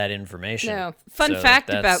all of that information. No. Fun fact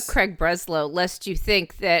about Craig Breslow, lest you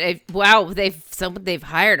think that they've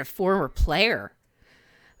hired a former player.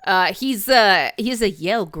 He's a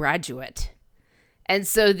Yale graduate, and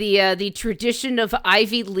so the tradition of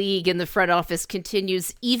Ivy League in the front office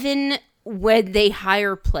continues even when they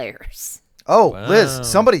hire players. Oh, wow. Liz,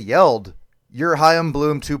 somebody yelled, "You're Chaim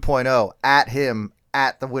Bloom 2.0" at him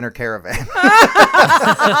at the Winter Caravan.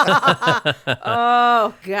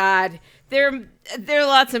 Oh God, there are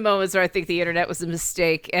lots of moments where I think the internet was a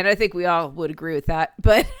mistake, and I think we all would agree with that.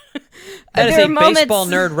 But that is a baseball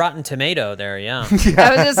nerd Rotten Tomato there, yeah.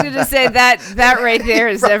 I was just going to say that right there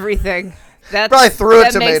is everything. That's, probably threw a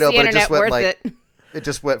tomato, but it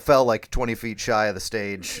just went like fell like 20 feet shy of the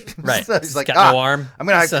stage. Right, So he's like, got no arm.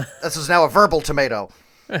 This is now a verbal tomato.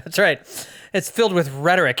 That's right. It's filled with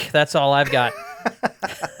rhetoric. That's all I've got.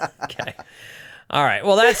 Okay. All right.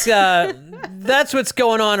 Well, that's what's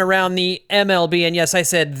going on around the MLB. And yes, I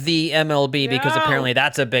said the MLB because apparently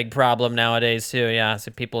that's a big problem nowadays too. Yeah,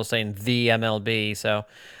 so people are saying the MLB. So,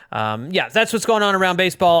 that's what's going on around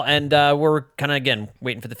baseball. And we're kind of, again,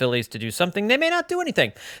 waiting for the Phillies to do something. They may not do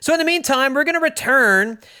anything. So in the meantime, we're going to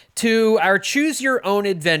return to our Choose Your Own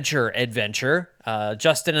Adventure.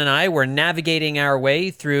 Justin and I were navigating our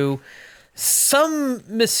way through some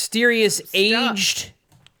mysterious aged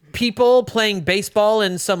people playing baseball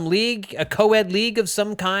in some league, a co-ed league of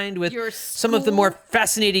some kind with some of the more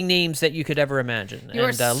fascinating names that you could ever imagine.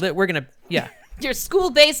 We're going to, Your school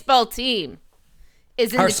baseball team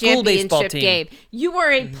is in the championship game. You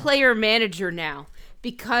are a player manager now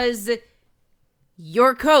because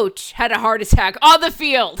your coach had a heart attack on the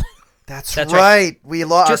field. That's right.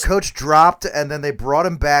 Our coach dropped, and then they brought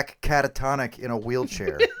him back catatonic in a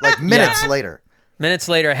wheelchair, like minutes later. Minutes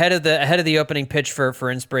later, ahead of the opening pitch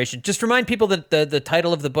for inspiration. Just remind people that the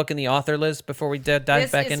title of the book and the author, Liz, before we dive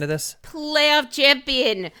back into this. Playoff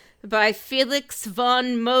Champion by Felix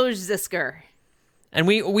von Mozisker. And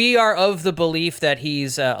we are of the belief that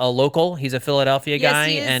he's a local. He's a Philadelphia guy,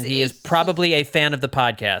 and he is probably a fan of the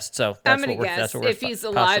podcast. So that's what we're if he's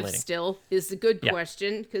alive still is a good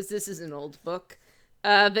question because this is an old book.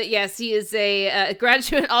 But yes, he is a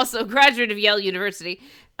graduate of Yale University.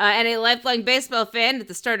 And a lifelong baseball fan. At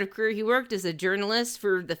the start of career, he worked as a journalist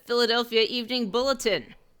for the Philadelphia Evening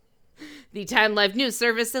Bulletin, the Time Life news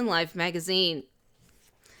service, and Life magazine.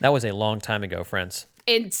 That was a long time ago, friends.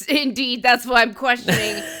 Indeed, that's why I'm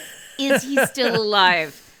questioning, is he still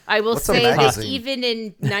alive? I will say that even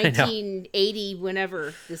in 1980,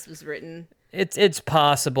 whenever this was written. It's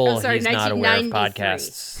possible he's not aware of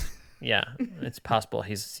podcasts. Yeah, it's possible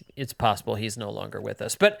he's no longer with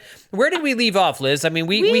us. But where did we leave off, Liz? I mean,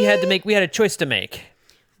 we had a choice to make.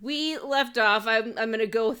 We left off. I'm going to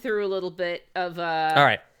go through a little bit of all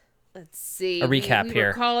right. Let's see. A recap here.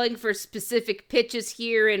 We're calling for specific pitches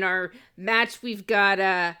here in our match. We've got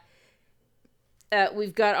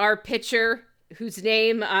our pitcher whose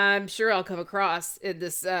name I'm sure I'll come across in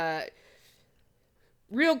this his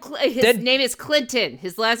name is Clinton.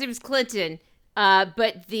 His last name is Clinton.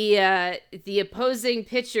 But the opposing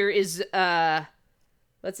pitcher is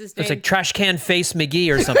what's his name? It's like Trash Can Face McGee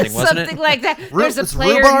or something, wasn't it? Something like that. There's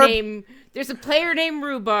a player named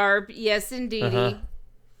Rhubarb. Yes, indeed. Uh-huh.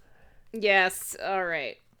 Yes. All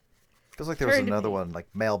right. Feels like there was another one, like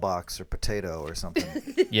Mailbox or Potato or something.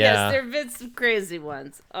 Yeah. Yes, there have been some crazy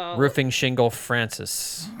ones. Oh. Roofing Shingle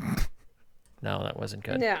Francis. No, that wasn't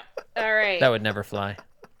good. No. All right. That would never fly.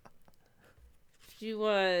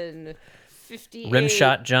 51. 58.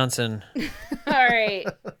 Rimshot Johnson. All right.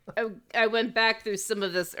 I went back through some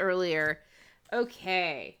of this earlier.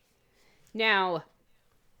 Okay. Now,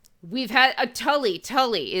 we've had a Tully.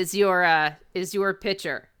 Tully is your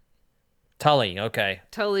pitcher. Tully, okay.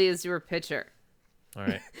 Tully is your pitcher. All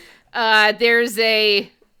right. There's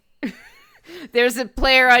a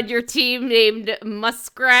player on your team named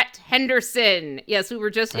Muskrat Henderson. Yes, we were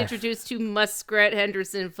just introduced to Muskrat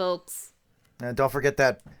Henderson, folks. And don't forget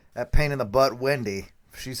that pain in the butt, Wendy.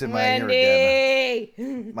 She's in my ear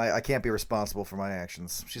again. I can't be responsible for my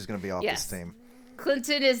actions. She's going to be off this team.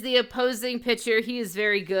 Clinton is the opposing pitcher. He is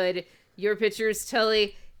very good. Your pitcher is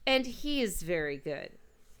Tully, and he is very good.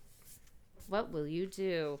 What will you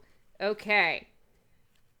do? Okay.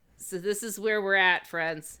 So this is where we're at,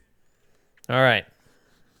 friends. All right.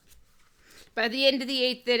 By the end of the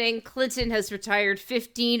 8th inning, Clinton has retired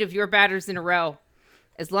 15 of your batters in a row.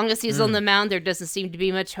 As long as he's on the mound, there doesn't seem to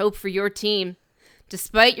be much hope for your team.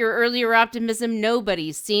 Despite your earlier optimism,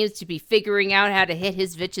 nobody seems to be figuring out how to hit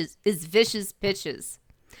his vicious pitches.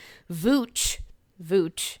 Vooch,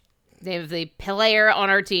 name of the player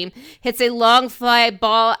on our team, hits a long fly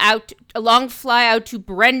out to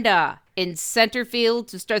Brenda in center field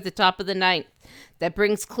to start the top of the 9th. That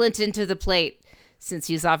brings Clinton to the plate. Since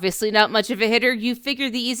he's obviously not much of a hitter, you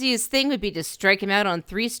figure the easiest thing would be to strike him out on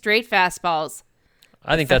 3 straight fastballs.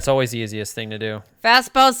 I think that's always the easiest thing to do.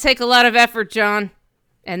 Fastballs take a lot of effort, John,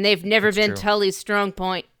 and they've never been true. Tully's strong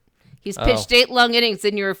point. He's pitched 8 long innings,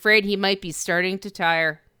 and you're afraid he might be starting to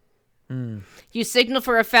tire. You signal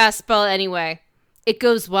for a fastball anyway. It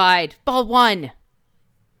goes wide. Ball 1.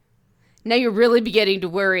 Now you're really beginning to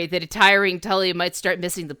worry that a tiring Tully might start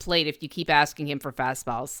missing the plate if you keep asking him for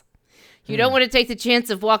fastballs. You don't want to take the chance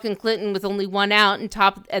of walking Clinton with only 1 out and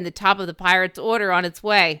the top of the Pirates' order on its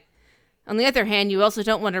way. On the other hand, you also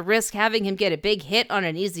don't want to risk having him get a big hit on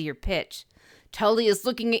an easier pitch. Tully is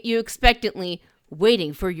looking at you expectantly,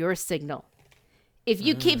 waiting for your signal. If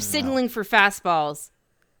you keep signaling for fastballs,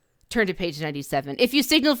 turn to page 97. If you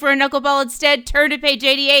signal for a knuckleball instead, turn to page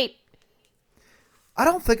 88. I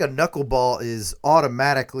don't think a knuckleball is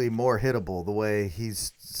automatically more hittable the way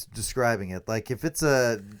he's describing it. Like, if it's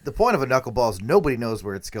the point of a knuckleball is nobody knows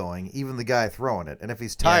where it's going, even the guy throwing it. And if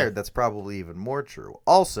he's tired, that's probably even more true.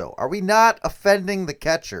 Also, are we not offending the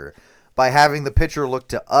catcher by having the pitcher look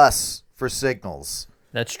to us for signals?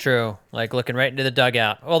 That's true. Like looking right into the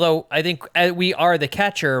dugout. Although I think we are the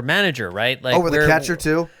catcher manager, right? Like we're the catcher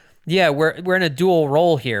too? Yeah, we're in a dual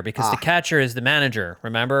role here because the catcher is the manager,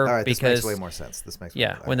 remember? All right, because, this makes way more sense.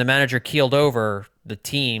 When the manager keeled over, the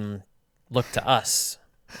team looked to us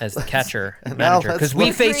as the catcher manager. Because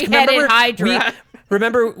we face,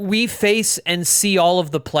 remember, we face and see all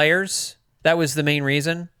of the players. That was the main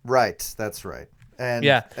reason. Right, that's right. And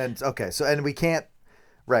okay, so we can't.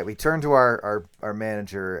 Right, we turned to our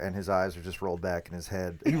manager, and his eyes are just rolled back in his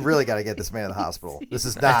head. You really got to get this man to the hospital. This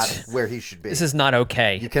is not where he should be. This is not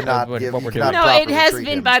okay. You cannot what we're doing. No, it has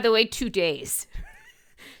been, by the way, 2 days.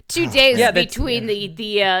 2 days between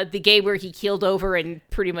the game where he keeled over and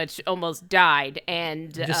pretty much almost died,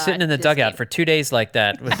 and just sitting in the dugout for 2 days like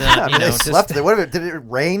that. With slept there. Did it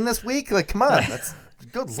rain this week? Like, come on, that's.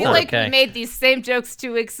 Good I feel like we made these same jokes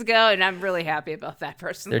 2 weeks ago, and I'm really happy about that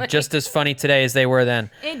personally. They're just as funny today as they were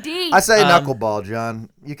then. Indeed. I say knuckleball, John.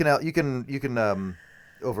 You can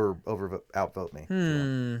outvote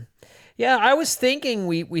me. Yeah, I was thinking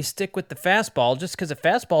we stick with the fastball just because a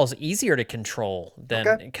fastball is easier to control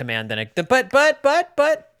than command than but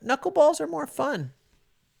knuckleballs are more fun.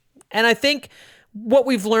 And I think what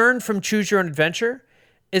we've learned from Choose Your Own Adventure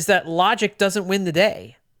is that logic doesn't win the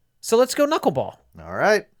day. So let's go knuckleball. All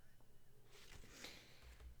right.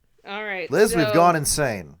 Liz, we've gone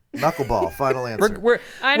insane. Knuckleball, final answer.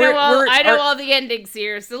 I know all the endings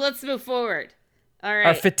here, so let's move forward. All right.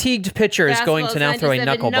 Our fatigued pitcher is going to now throw a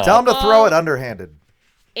knuckleball. Tell him to throw it underhanded.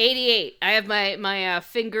 88. I have my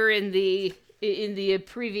finger in the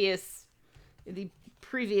previous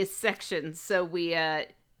section, so we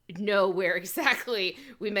know where exactly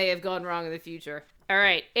we may have gone wrong in the future. All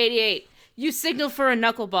right, 88. You signal for a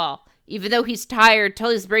knuckleball. Even though he's tired,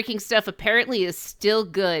 Tully's breaking stuff apparently is still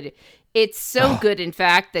good. It's so good, in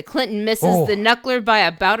fact, that Clinton misses the knuckler by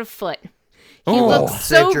about a foot.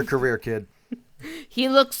 Saved your career, kid. He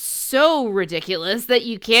looks so ridiculous that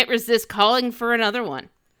you can't resist calling for another one.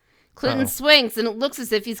 Clinton swings, and it looks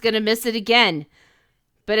as if he's going to miss it again.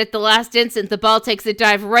 But at the last instant, the ball takes a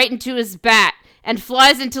dive right into his bat and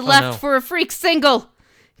flies into left for a freak single.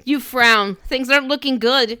 You frown. Things aren't looking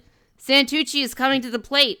good. Santucci is coming to the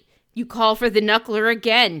plate. You call for the knuckler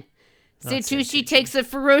again. Santucci takes a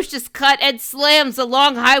ferocious cut and slams a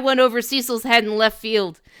long high one over Cecil's head in left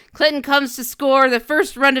field. Clinton comes to score the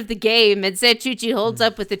first run of the game, and Santucci holds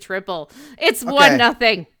up with a triple. It's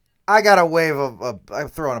 1-0. I got to wave I'm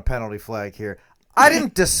throwing a penalty flag here. I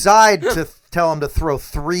didn't decide to tell him to throw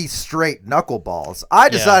 3 straight knuckleballs. I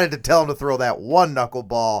decided to tell him to throw that one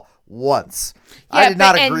knuckleball once. I did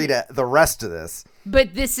not agree to the rest of this.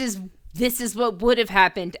 But this is what would have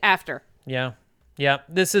happened after. Yeah. Yeah,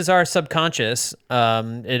 this is our subconscious.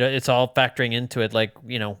 It's all factoring into it. Like,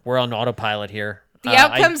 we're on autopilot here. The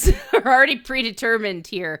outcomes are already predetermined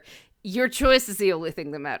here. Your choice is the only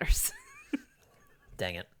thing that matters.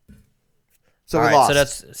 Dang it. So all we right,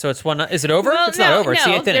 lost. So it's one. Is it over? Well, it's not over. It's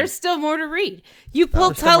the 8th inning. There's still more to read. You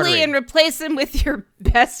pull Tully and replace him with your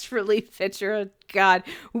best relief pitcher. Oh, God.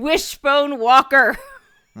 Wishbone Walker.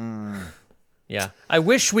 Yeah. I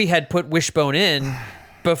wish we had put Wishbone in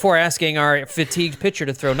before asking our fatigued pitcher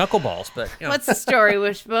to throw knuckleballs, but What's the story,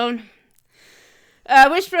 Wishbone?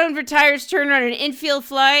 Wishbone retires Turner on an infield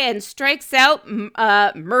fly and strikes out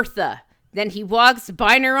Murtha. Then he walks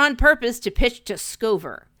Biner on purpose to pitch to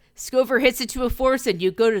Scover. Scover hits it to a force, and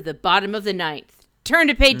you go to the bottom of the 9th. Turn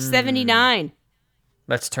to page 79.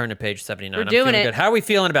 Let's turn to page 79. We're doing it. Good. How are we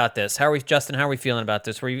feeling about this? Justin? How are we feeling about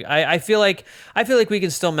this? I feel like we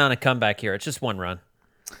can still mount a comeback here. It's just 1 run.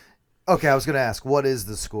 Okay, I was going to ask, what is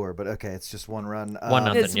the score? But okay, it's just 1 run.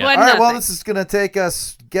 1-0. It's Yeah. 1-0. All right, well, this is going to take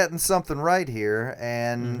us getting something right here.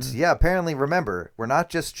 And apparently, remember, we're not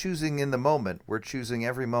just choosing in the moment. We're choosing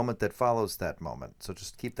every moment that follows that moment. So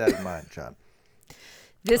just keep that in mind, John.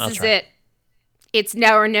 This is it. It's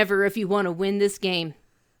now or never if you want to win this game.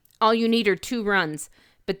 All you need are 2 runs.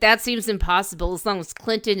 But that seems impossible as long as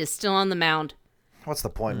Clinton is still on the mound. What's the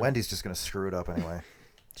point? Wendy's just going to screw it up anyway.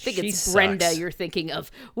 I think She it's Brenda sucks. you're thinking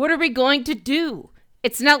of. What are we going to do?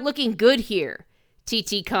 It's not looking good here.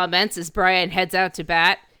 TT comments as Brian heads out to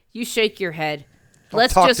bat. You shake your head.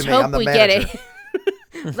 Let's just hope we get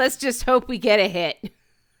it. Let's just hope we get a hit.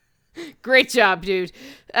 Great job, dude.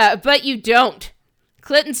 But you don't.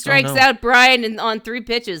 Clinton strikes out Brian on 3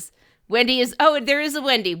 pitches. Wendy is there is a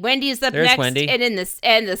Wendy. Wendy is up next, Wendy.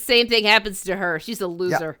 and the same thing happens to her. She's a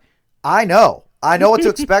loser. Yeah, I know what to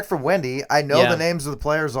expect from Wendy. I know the names of the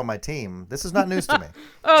players on my team. This is not news to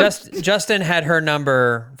me. Justin had her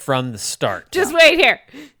number from the start. Just wait here.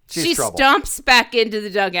 She trouble. stomps back into the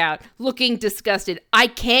dugout, looking disgusted. I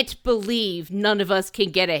can't believe none of us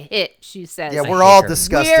can get a hit, she says. Yeah, we're all her.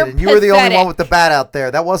 disgusted, We're and you were the only pathetic. one with the bat out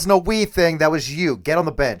there. That wasn't a we thing. That was you. Get on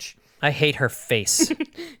the bench. I hate her face.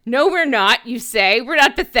 No, we're not, you say. We're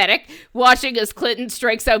not pathetic. Watching as Clinton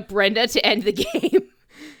strikes out Brenda to end the game.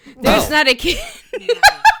 There's not a kid.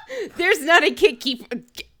 There's not a kid.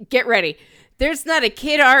 Get ready. There's not a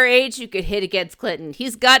kid our age who could hit against Clinton.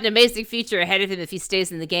 He's got an amazing future ahead of him if he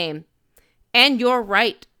stays in the game. And you're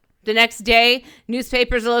right. The next day,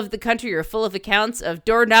 newspapers all over the country are full of accounts of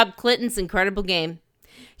Doorknob Clinton's incredible game.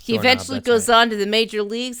 He eventually goes on to the major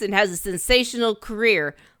leagues and has a sensational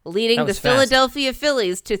career, leading the Philadelphia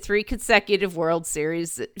Phillies to 3 consecutive World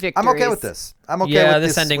Series victories. I'm okay with this. I'm okay with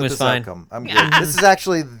this ending was this fine. Outcome. I'm good. This is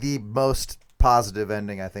actually the most positive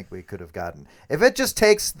ending I think we could have gotten. If it just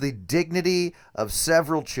takes the dignity of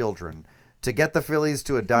several children to get the Phillies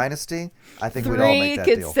to a dynasty, I think we'd all make that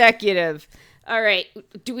 3 deal. consecutive. All right.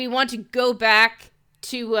 Do we want to go back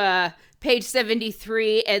to page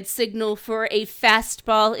 73 and signal for a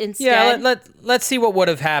fastball instead? Yeah, let's see what would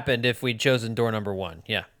have happened if we'd chosen door number 1.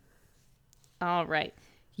 Yeah. All right.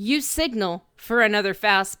 You signal for another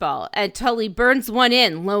fastball, and Tully burns one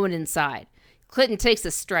in, low and inside. Clinton takes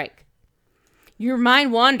a strike. Your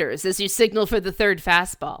mind wanders as you signal for the 3rd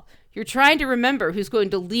fastball. You're trying to remember who's going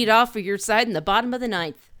to lead off for your side in the bottom of the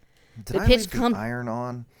 9th. Did I leave the iron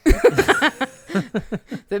on?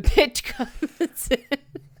 The pitch comes in.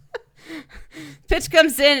 Pitch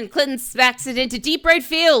comes in, and Clinton smacks it into deep right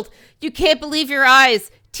field. You can't believe your eyes.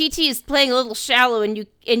 TT is playing a little shallow, and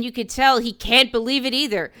you could tell he can't believe it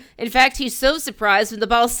either. In fact, he's so surprised when the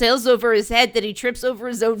ball sails over his head that he trips over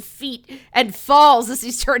his own feet and falls as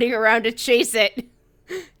he's turning around to chase it.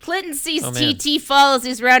 Clinton sees TT fall as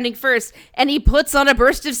he's rounding first, and he puts on a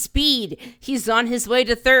burst of speed. He's on his way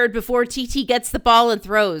to 3rd before TT gets the ball and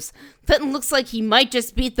throws. Clinton looks like he might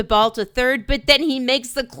just beat the ball to 3rd, but then he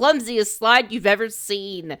makes the clumsiest slide you've ever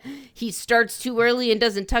seen. He starts too early and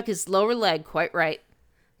doesn't tuck his lower leg quite right.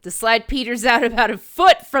 The slide peters out about a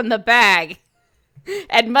foot from the bag,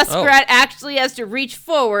 and Muskrat actually has to reach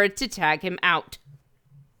forward to tag him out.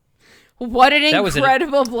 What an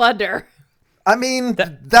incredible blunder. I mean,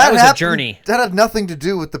 that was a journey. That had nothing to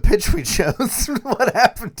do with the pitch we chose. What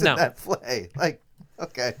happened to that play? Like,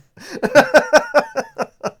 okay.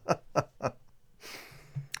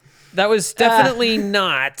 That was definitely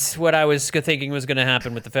not what I was thinking was going to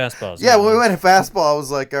happen with the fastballs. Yeah, when we went to fastball, I was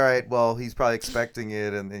like, all right, well, he's probably expecting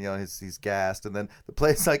it, and he's gassed. And then the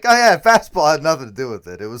play's like, oh, yeah, fastball had nothing to do with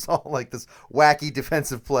it. It was all like this wacky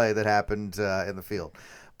defensive play that happened in the field.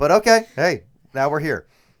 But okay, hey, now we're here.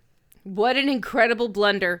 What an incredible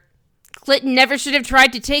blunder. Clinton never should have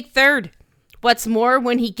tried to take third. What's more,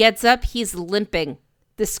 when he gets up, he's limping.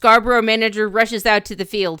 The Scarborough manager rushes out to the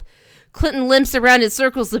field. Clinton limps around in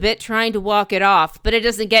circles a bit, trying to walk it off, but it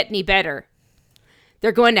doesn't get any better.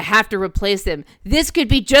 They're going to have to replace him. This could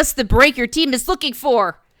be just the break your team is looking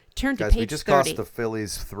for. Turn to Guys, page 30. we just cost the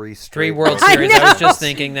Phillies three World Series. I was just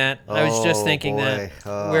thinking that.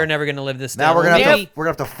 We're never going to live this down. Now we're gonna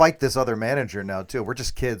have to fight this other manager now too. We're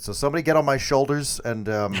just kids, so somebody get on my shoulders, and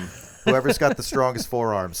whoever's got the strongest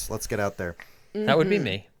forearms, let's get out there. That would be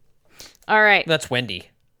me. All right. That's Wendy.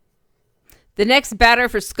 The next batter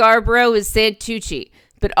for Scarborough is Santucci,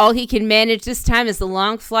 but all he can manage this time is the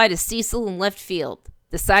long fly to Cecil in left field.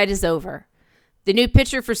 The side is over. The new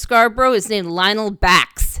pitcher for Scarborough is named Lionel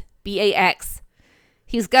Bax, B-A-X.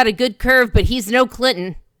 He's got a good curve, but he's no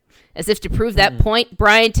Clinton. As if to prove that point,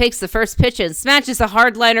 Brian takes the first pitch and smashes a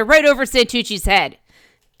hard liner right over Santucci's head.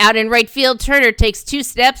 Out in right field, Turner takes 2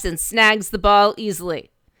 steps and snags the ball easily.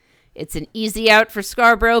 It's an easy out for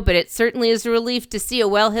Scarborough, but it certainly is a relief to see a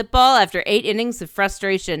well-hit ball after 8 innings of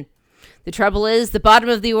frustration. The trouble is, the bottom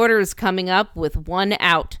of the order is coming up with 1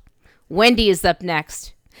 out. Wendy is up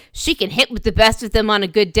next. She can hit with the best of them on a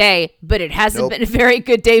good day, but it hasn't been a very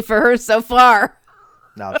good day for her so far.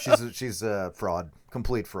 No, she's a fraud.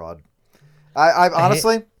 Complete fraud. I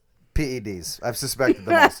honestly, PEDs. I've suspected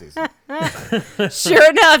them all season. Sure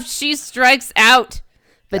enough, she strikes out.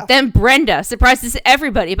 But then Brenda surprises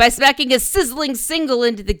everybody by smacking a sizzling single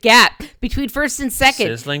into the gap between first and second.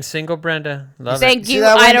 Sizzling single, Brenda. Love Thank it. you.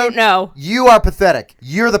 I don't know. You are pathetic.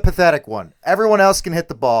 You're the pathetic one. Everyone else can hit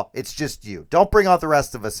the ball. It's just you. Don't bring all the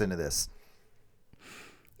rest of us into this.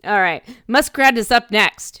 All right. Muskrat is up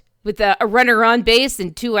next with a runner on base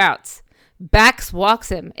and 2 outs. Bax walks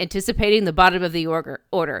him, anticipating the bottom of the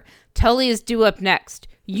order. Tully is due up next.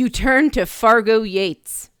 You turn to Fargo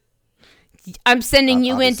Yates. I'm sending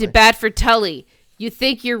you in to bat for Tully. You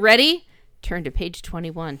think you're ready? Turn to page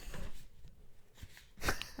 21.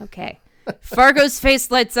 Okay. Fargo's face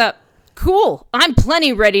lights up. Cool. I'm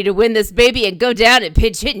plenty ready to win this baby and go down and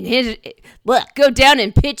pitch hitting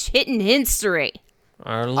history.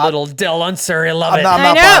 Our little Del Unser, I love it.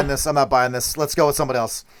 I'm not buying this. Let's go with somebody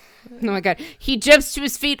else. Oh my God. He jumps to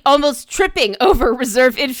his feet, almost tripping over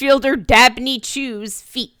reserve infielder Dabney Chew's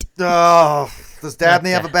feet. Oh, does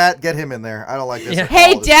Dabney have a bat? Get him in there. I don't like this. Yeah.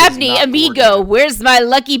 Hey, Dabney, amigo, where's my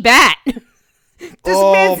lucky bat?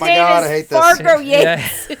 Oh my God, I hate this. Fargo Yates. Yeah.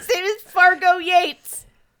 His name is Fargo Yates.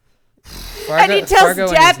 And he tells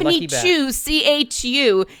Dabney Chew,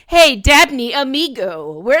 C-H-U, hey, Dabney,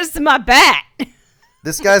 amigo, where's my bat?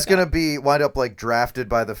 This guy's going to wind up like drafted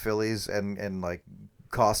by the Phillies and like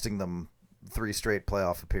costing them 3 straight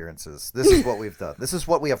playoff appearances. This is what we've done. This is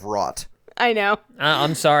what we have wrought. I know.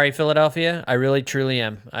 I'm sorry, Philadelphia. I really, truly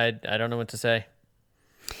am. I don't know what to say.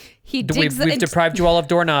 We've deprived you all of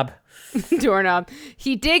Doorknob. Doorknob.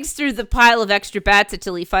 He digs through the pile of extra bats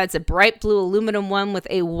until he finds a bright blue aluminum one with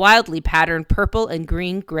a wildly patterned purple and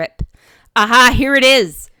green grip. Aha, here it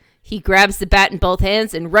is. He grabs the bat in both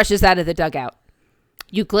hands and rushes out of the dugout.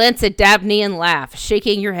 You glance at Dabney and laugh,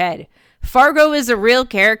 shaking your head. Fargo is a real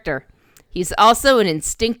character. He's also an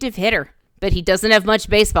instinctive hitter, but he doesn't have much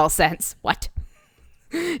baseball sense. What?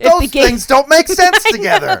 Those things don't make sense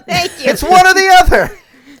together. Thank you. It's one or the other.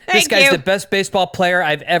 This guy's the best baseball player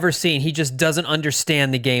I've ever seen. He just doesn't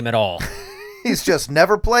understand the game at all. He's just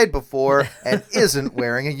never played before and isn't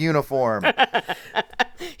wearing a uniform.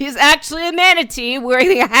 He's actually a manatee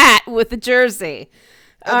wearing a hat with a jersey.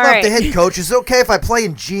 I love the head coach. Is it okay if I play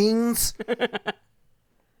in jeans?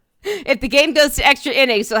 If the game goes to extra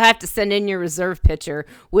innings, you'll have to send in your reserve pitcher,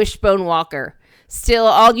 Wishbone Walker. Still,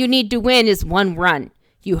 all you need to win is 1 run.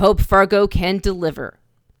 You hope Fargo can deliver.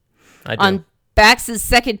 I do. On Bax's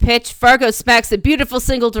second pitch, Fargo smacks a beautiful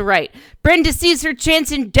single to right. Brenda sees her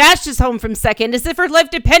chance and dashes home from second as if her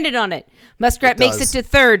life depended on it. Muskrat makes it to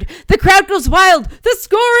third. The crowd goes wild. The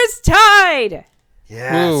score is tied.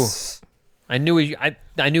 Yes. Ooh. I knew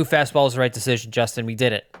fastball was the right decision, Justin. We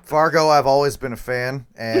did it. Fargo, I've always been a fan,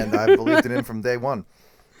 and I believed in him from day one.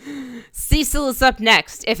 Cecil is up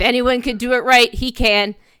next. If anyone can do it right, he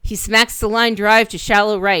can. He smacks the line drive to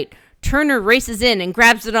shallow right. Turner races in and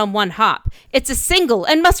grabs it on 1 hop. It's a single,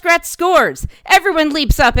 and Muskrat scores. Everyone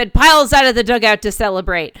leaps up and piles out of the dugout to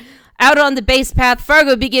celebrate. Out on the base path,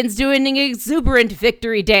 Fargo begins doing an exuberant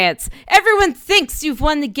victory dance. Everyone thinks you've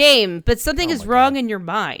won the game, but something is wrong in your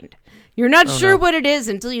mind. You're not sure what it is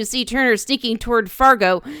until you see Turner sneaking toward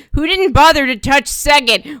Fargo, who didn't bother to touch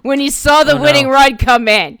second when he saw the winning run come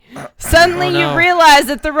in. Suddenly you realize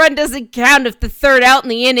that the run doesn't count if the third out in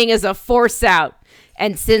the inning is a force out.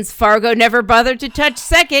 And since Fargo never bothered to touch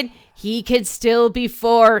second, he can still be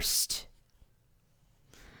forced.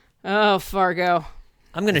 Oh, Fargo.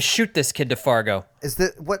 I'm going to shoot this kid to Fargo. Is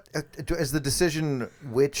the decision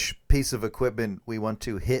which piece of equipment we want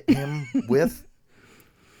to hit him with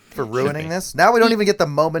for ruining this? Now we don't even get the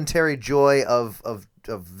momentary joy of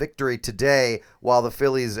victory today while the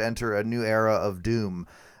Phillies enter a new era of doom.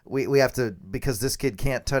 We have to, because this kid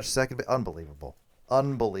can't touch second. Unbelievable.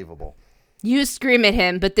 You scream at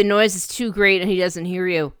him, but the noise is too great and he doesn't hear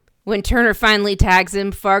you. When Turner finally tags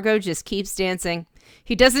him, Fargo just keeps dancing.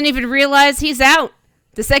 He doesn't even realize he's out.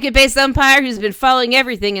 The second base umpire, who's been following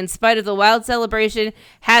everything in spite of the wild celebration,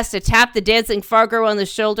 has to tap the dancing Fargo on the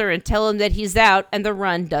shoulder and tell him that he's out and the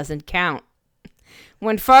run doesn't count.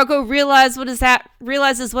 When Fargo realizes what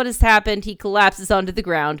has happened, he collapses onto the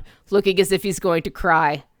ground, looking as if he's going to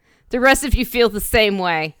cry. The rest of you feel the same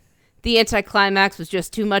way. The anticlimax was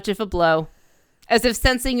just too much of a blow. As if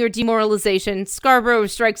sensing your demoralization, Scarborough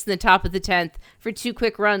strikes in the top of the 10th for 2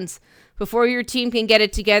 quick runs. Before your team can get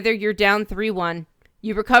it together, you're down 3-1.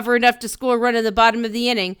 You recover enough to score a run in the bottom of the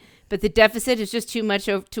inning, but the deficit is just too much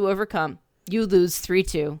to overcome. You lose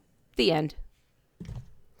 3-2. The end.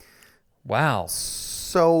 Wow.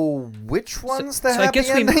 So which one's the happy I guess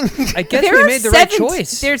ending? I guess we made the right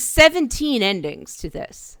choice. There's 17 endings to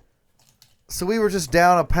this. So we were just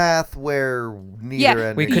down a path where neither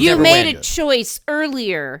ending. You made a choice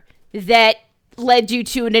earlier that led you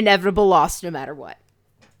to an inevitable loss no matter what.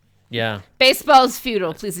 Yeah. Baseball is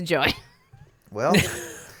futile. Please enjoy. Well,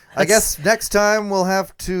 I guess next time we'll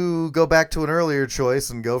have to go back to an earlier choice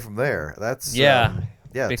and go from there. That's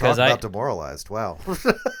because talk about demoralized. Wow.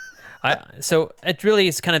 So it really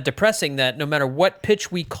is kind of depressing that no matter what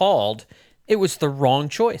pitch we called, it was the wrong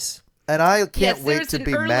choice. And I can't wait to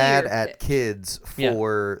be mad at kids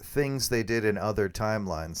for things they did in other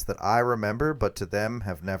timelines that I remember, but to them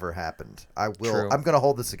have never happened. I'm going to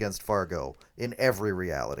hold this against Fargo in every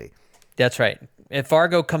reality. That's right. If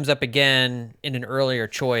Fargo comes up again in an earlier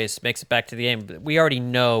choice, makes it back to the game, we already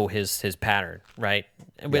know his pattern, right?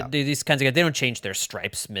 With these kinds of guys, they don't change their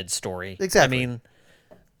stripes mid-story. Exactly. I mean,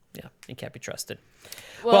 you can't be trusted.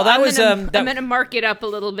 Well, I'm going to mark it up a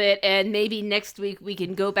little bit, and maybe next week we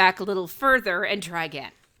can go back a little further and try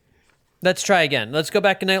again. Let's try again. Let's go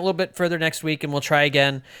back a little bit further next week, and we'll try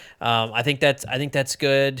again. I think that's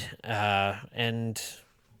good. And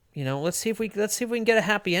let's see if we can get a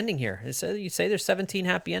happy ending here. You say there's 17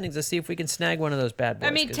 happy endings. Let's see if we can snag one of those bad boys.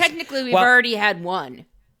 I mean, technically, we've already had one.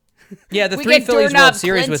 Yeah, the 3 Phillies World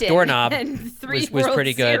Series with Doorknob was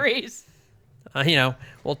pretty good. Series.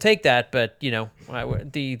 We'll take that, but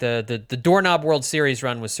the Doorknob World Series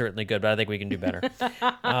run was certainly good, but I think we can do better.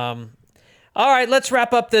 All right, let's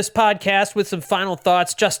wrap up this podcast with some final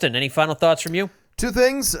thoughts. Justin, any final thoughts from you? 2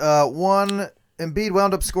 things. One, Embiid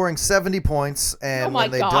wound up scoring 70 points, and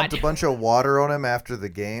when they dumped a bunch of water on him after the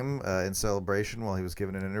game in celebration while he was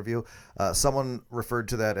giving an interview, someone referred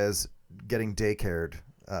to that as getting daycared.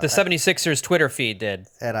 The 76ers Twitter feed did.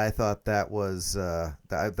 And I thought that was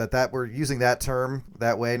that we're using that term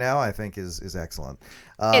that way now, I think is excellent.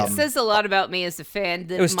 It says a lot about me as a fan.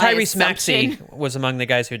 That it was Tyrese Maxey was among the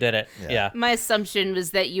guys who did it. Yeah. My assumption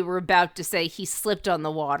was that you were about to say he slipped on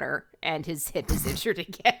the water and his hip is injured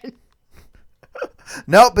again.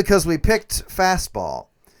 No, because we picked fastball.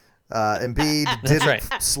 Embiid didn't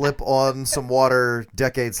slip on some water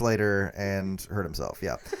decades later and hurt himself.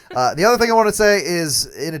 Yeah. The other thing I want to say is,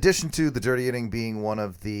 in addition to The Dirty Inning being one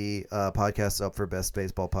of the podcasts up for Best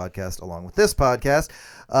Baseball Podcast, along with this podcast,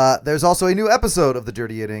 there's also a new episode of The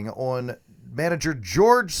Dirty Inning on manager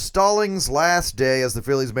George Stallings' last day as the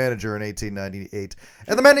Phillies manager in 1898,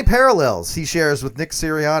 and the many parallels he shares with Nick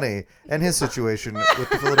Sirianni and his situation with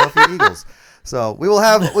the Philadelphia Eagles. So we will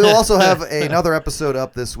also have another episode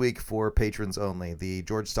up this week for patrons only. The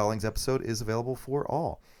George Stallings episode is available for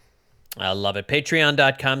all. I love it.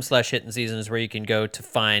 Patreon.com/hittinseason is where you can go to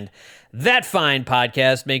find that fine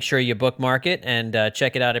podcast. Make sure you bookmark it and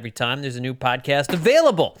check it out every time there's a new podcast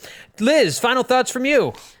available. Liz, final thoughts from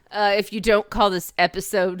you. If you don't call this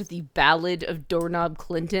episode the Ballad of Doorknob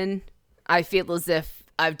Clinton, I feel as if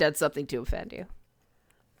I've done something to offend you.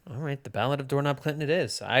 All right, the Ballad of Doorknob Clinton it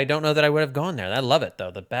is. I don't know that I would have gone there. I love it, though.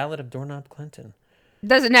 The Ballad of Doorknob Clinton.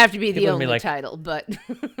 Doesn't have to be the only title, but...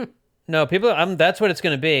 No, people. That's what it's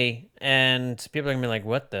going to be, and people are going to be like,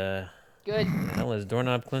 "What the Good. hell is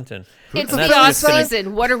Doorknob Clinton?" It's And the that's off just gonna-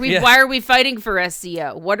 season. What are we? Yeah. Why are we fighting for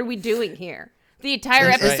SEO? What are we doing here? The entire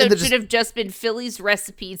That's right. episode And should have just been Phillies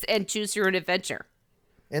recipes and choose your own adventure.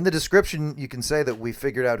 In the description, you can say that we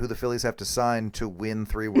figured out who the Phillies have to sign to win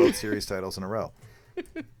 3 World Series titles in a row.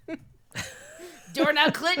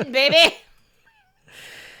 Doorknob Clinton, baby.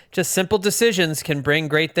 Just simple decisions can bring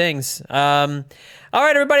great things. All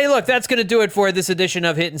right, everybody, look, that's going to do it for this edition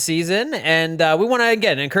of Hittin' Season. And we want to,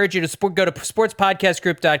 again, encourage you to go to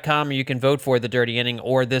sportspodcastgroup.com where you can vote for The Dirty Inning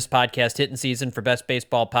or this podcast, Hittin' Season, for Best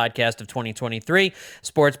Baseball Podcast of 2023.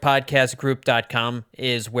 Sportspodcastgroup.com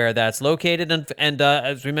is where that's located. And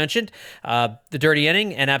as we mentioned, The Dirty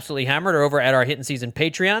Inning and Absolutely Hammered are over at our Hittin' Season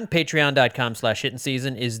Patreon. Patreon.com/Hittin'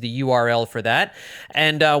 Season is the URL for that.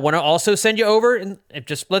 And want to also send you over, and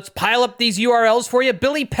let's pile up these URLs for you.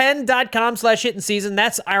 BillyPenn.com/Hittin' Season.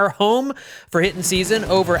 That's our home for Hittin' Season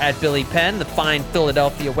over at Billy Penn, the fine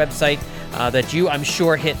Philadelphia website that you, I'm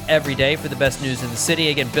sure, hit every day for the best news in the city.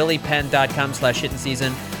 Again, BillyPenn.com/Hittin'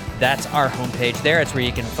 Season. That's our homepage there. It's where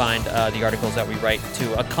you can find the articles that we write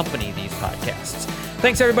to accompany these podcasts.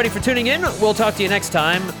 Thanks, everybody, for tuning in. We'll talk to you next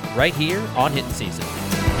time right here on Hittin' Season.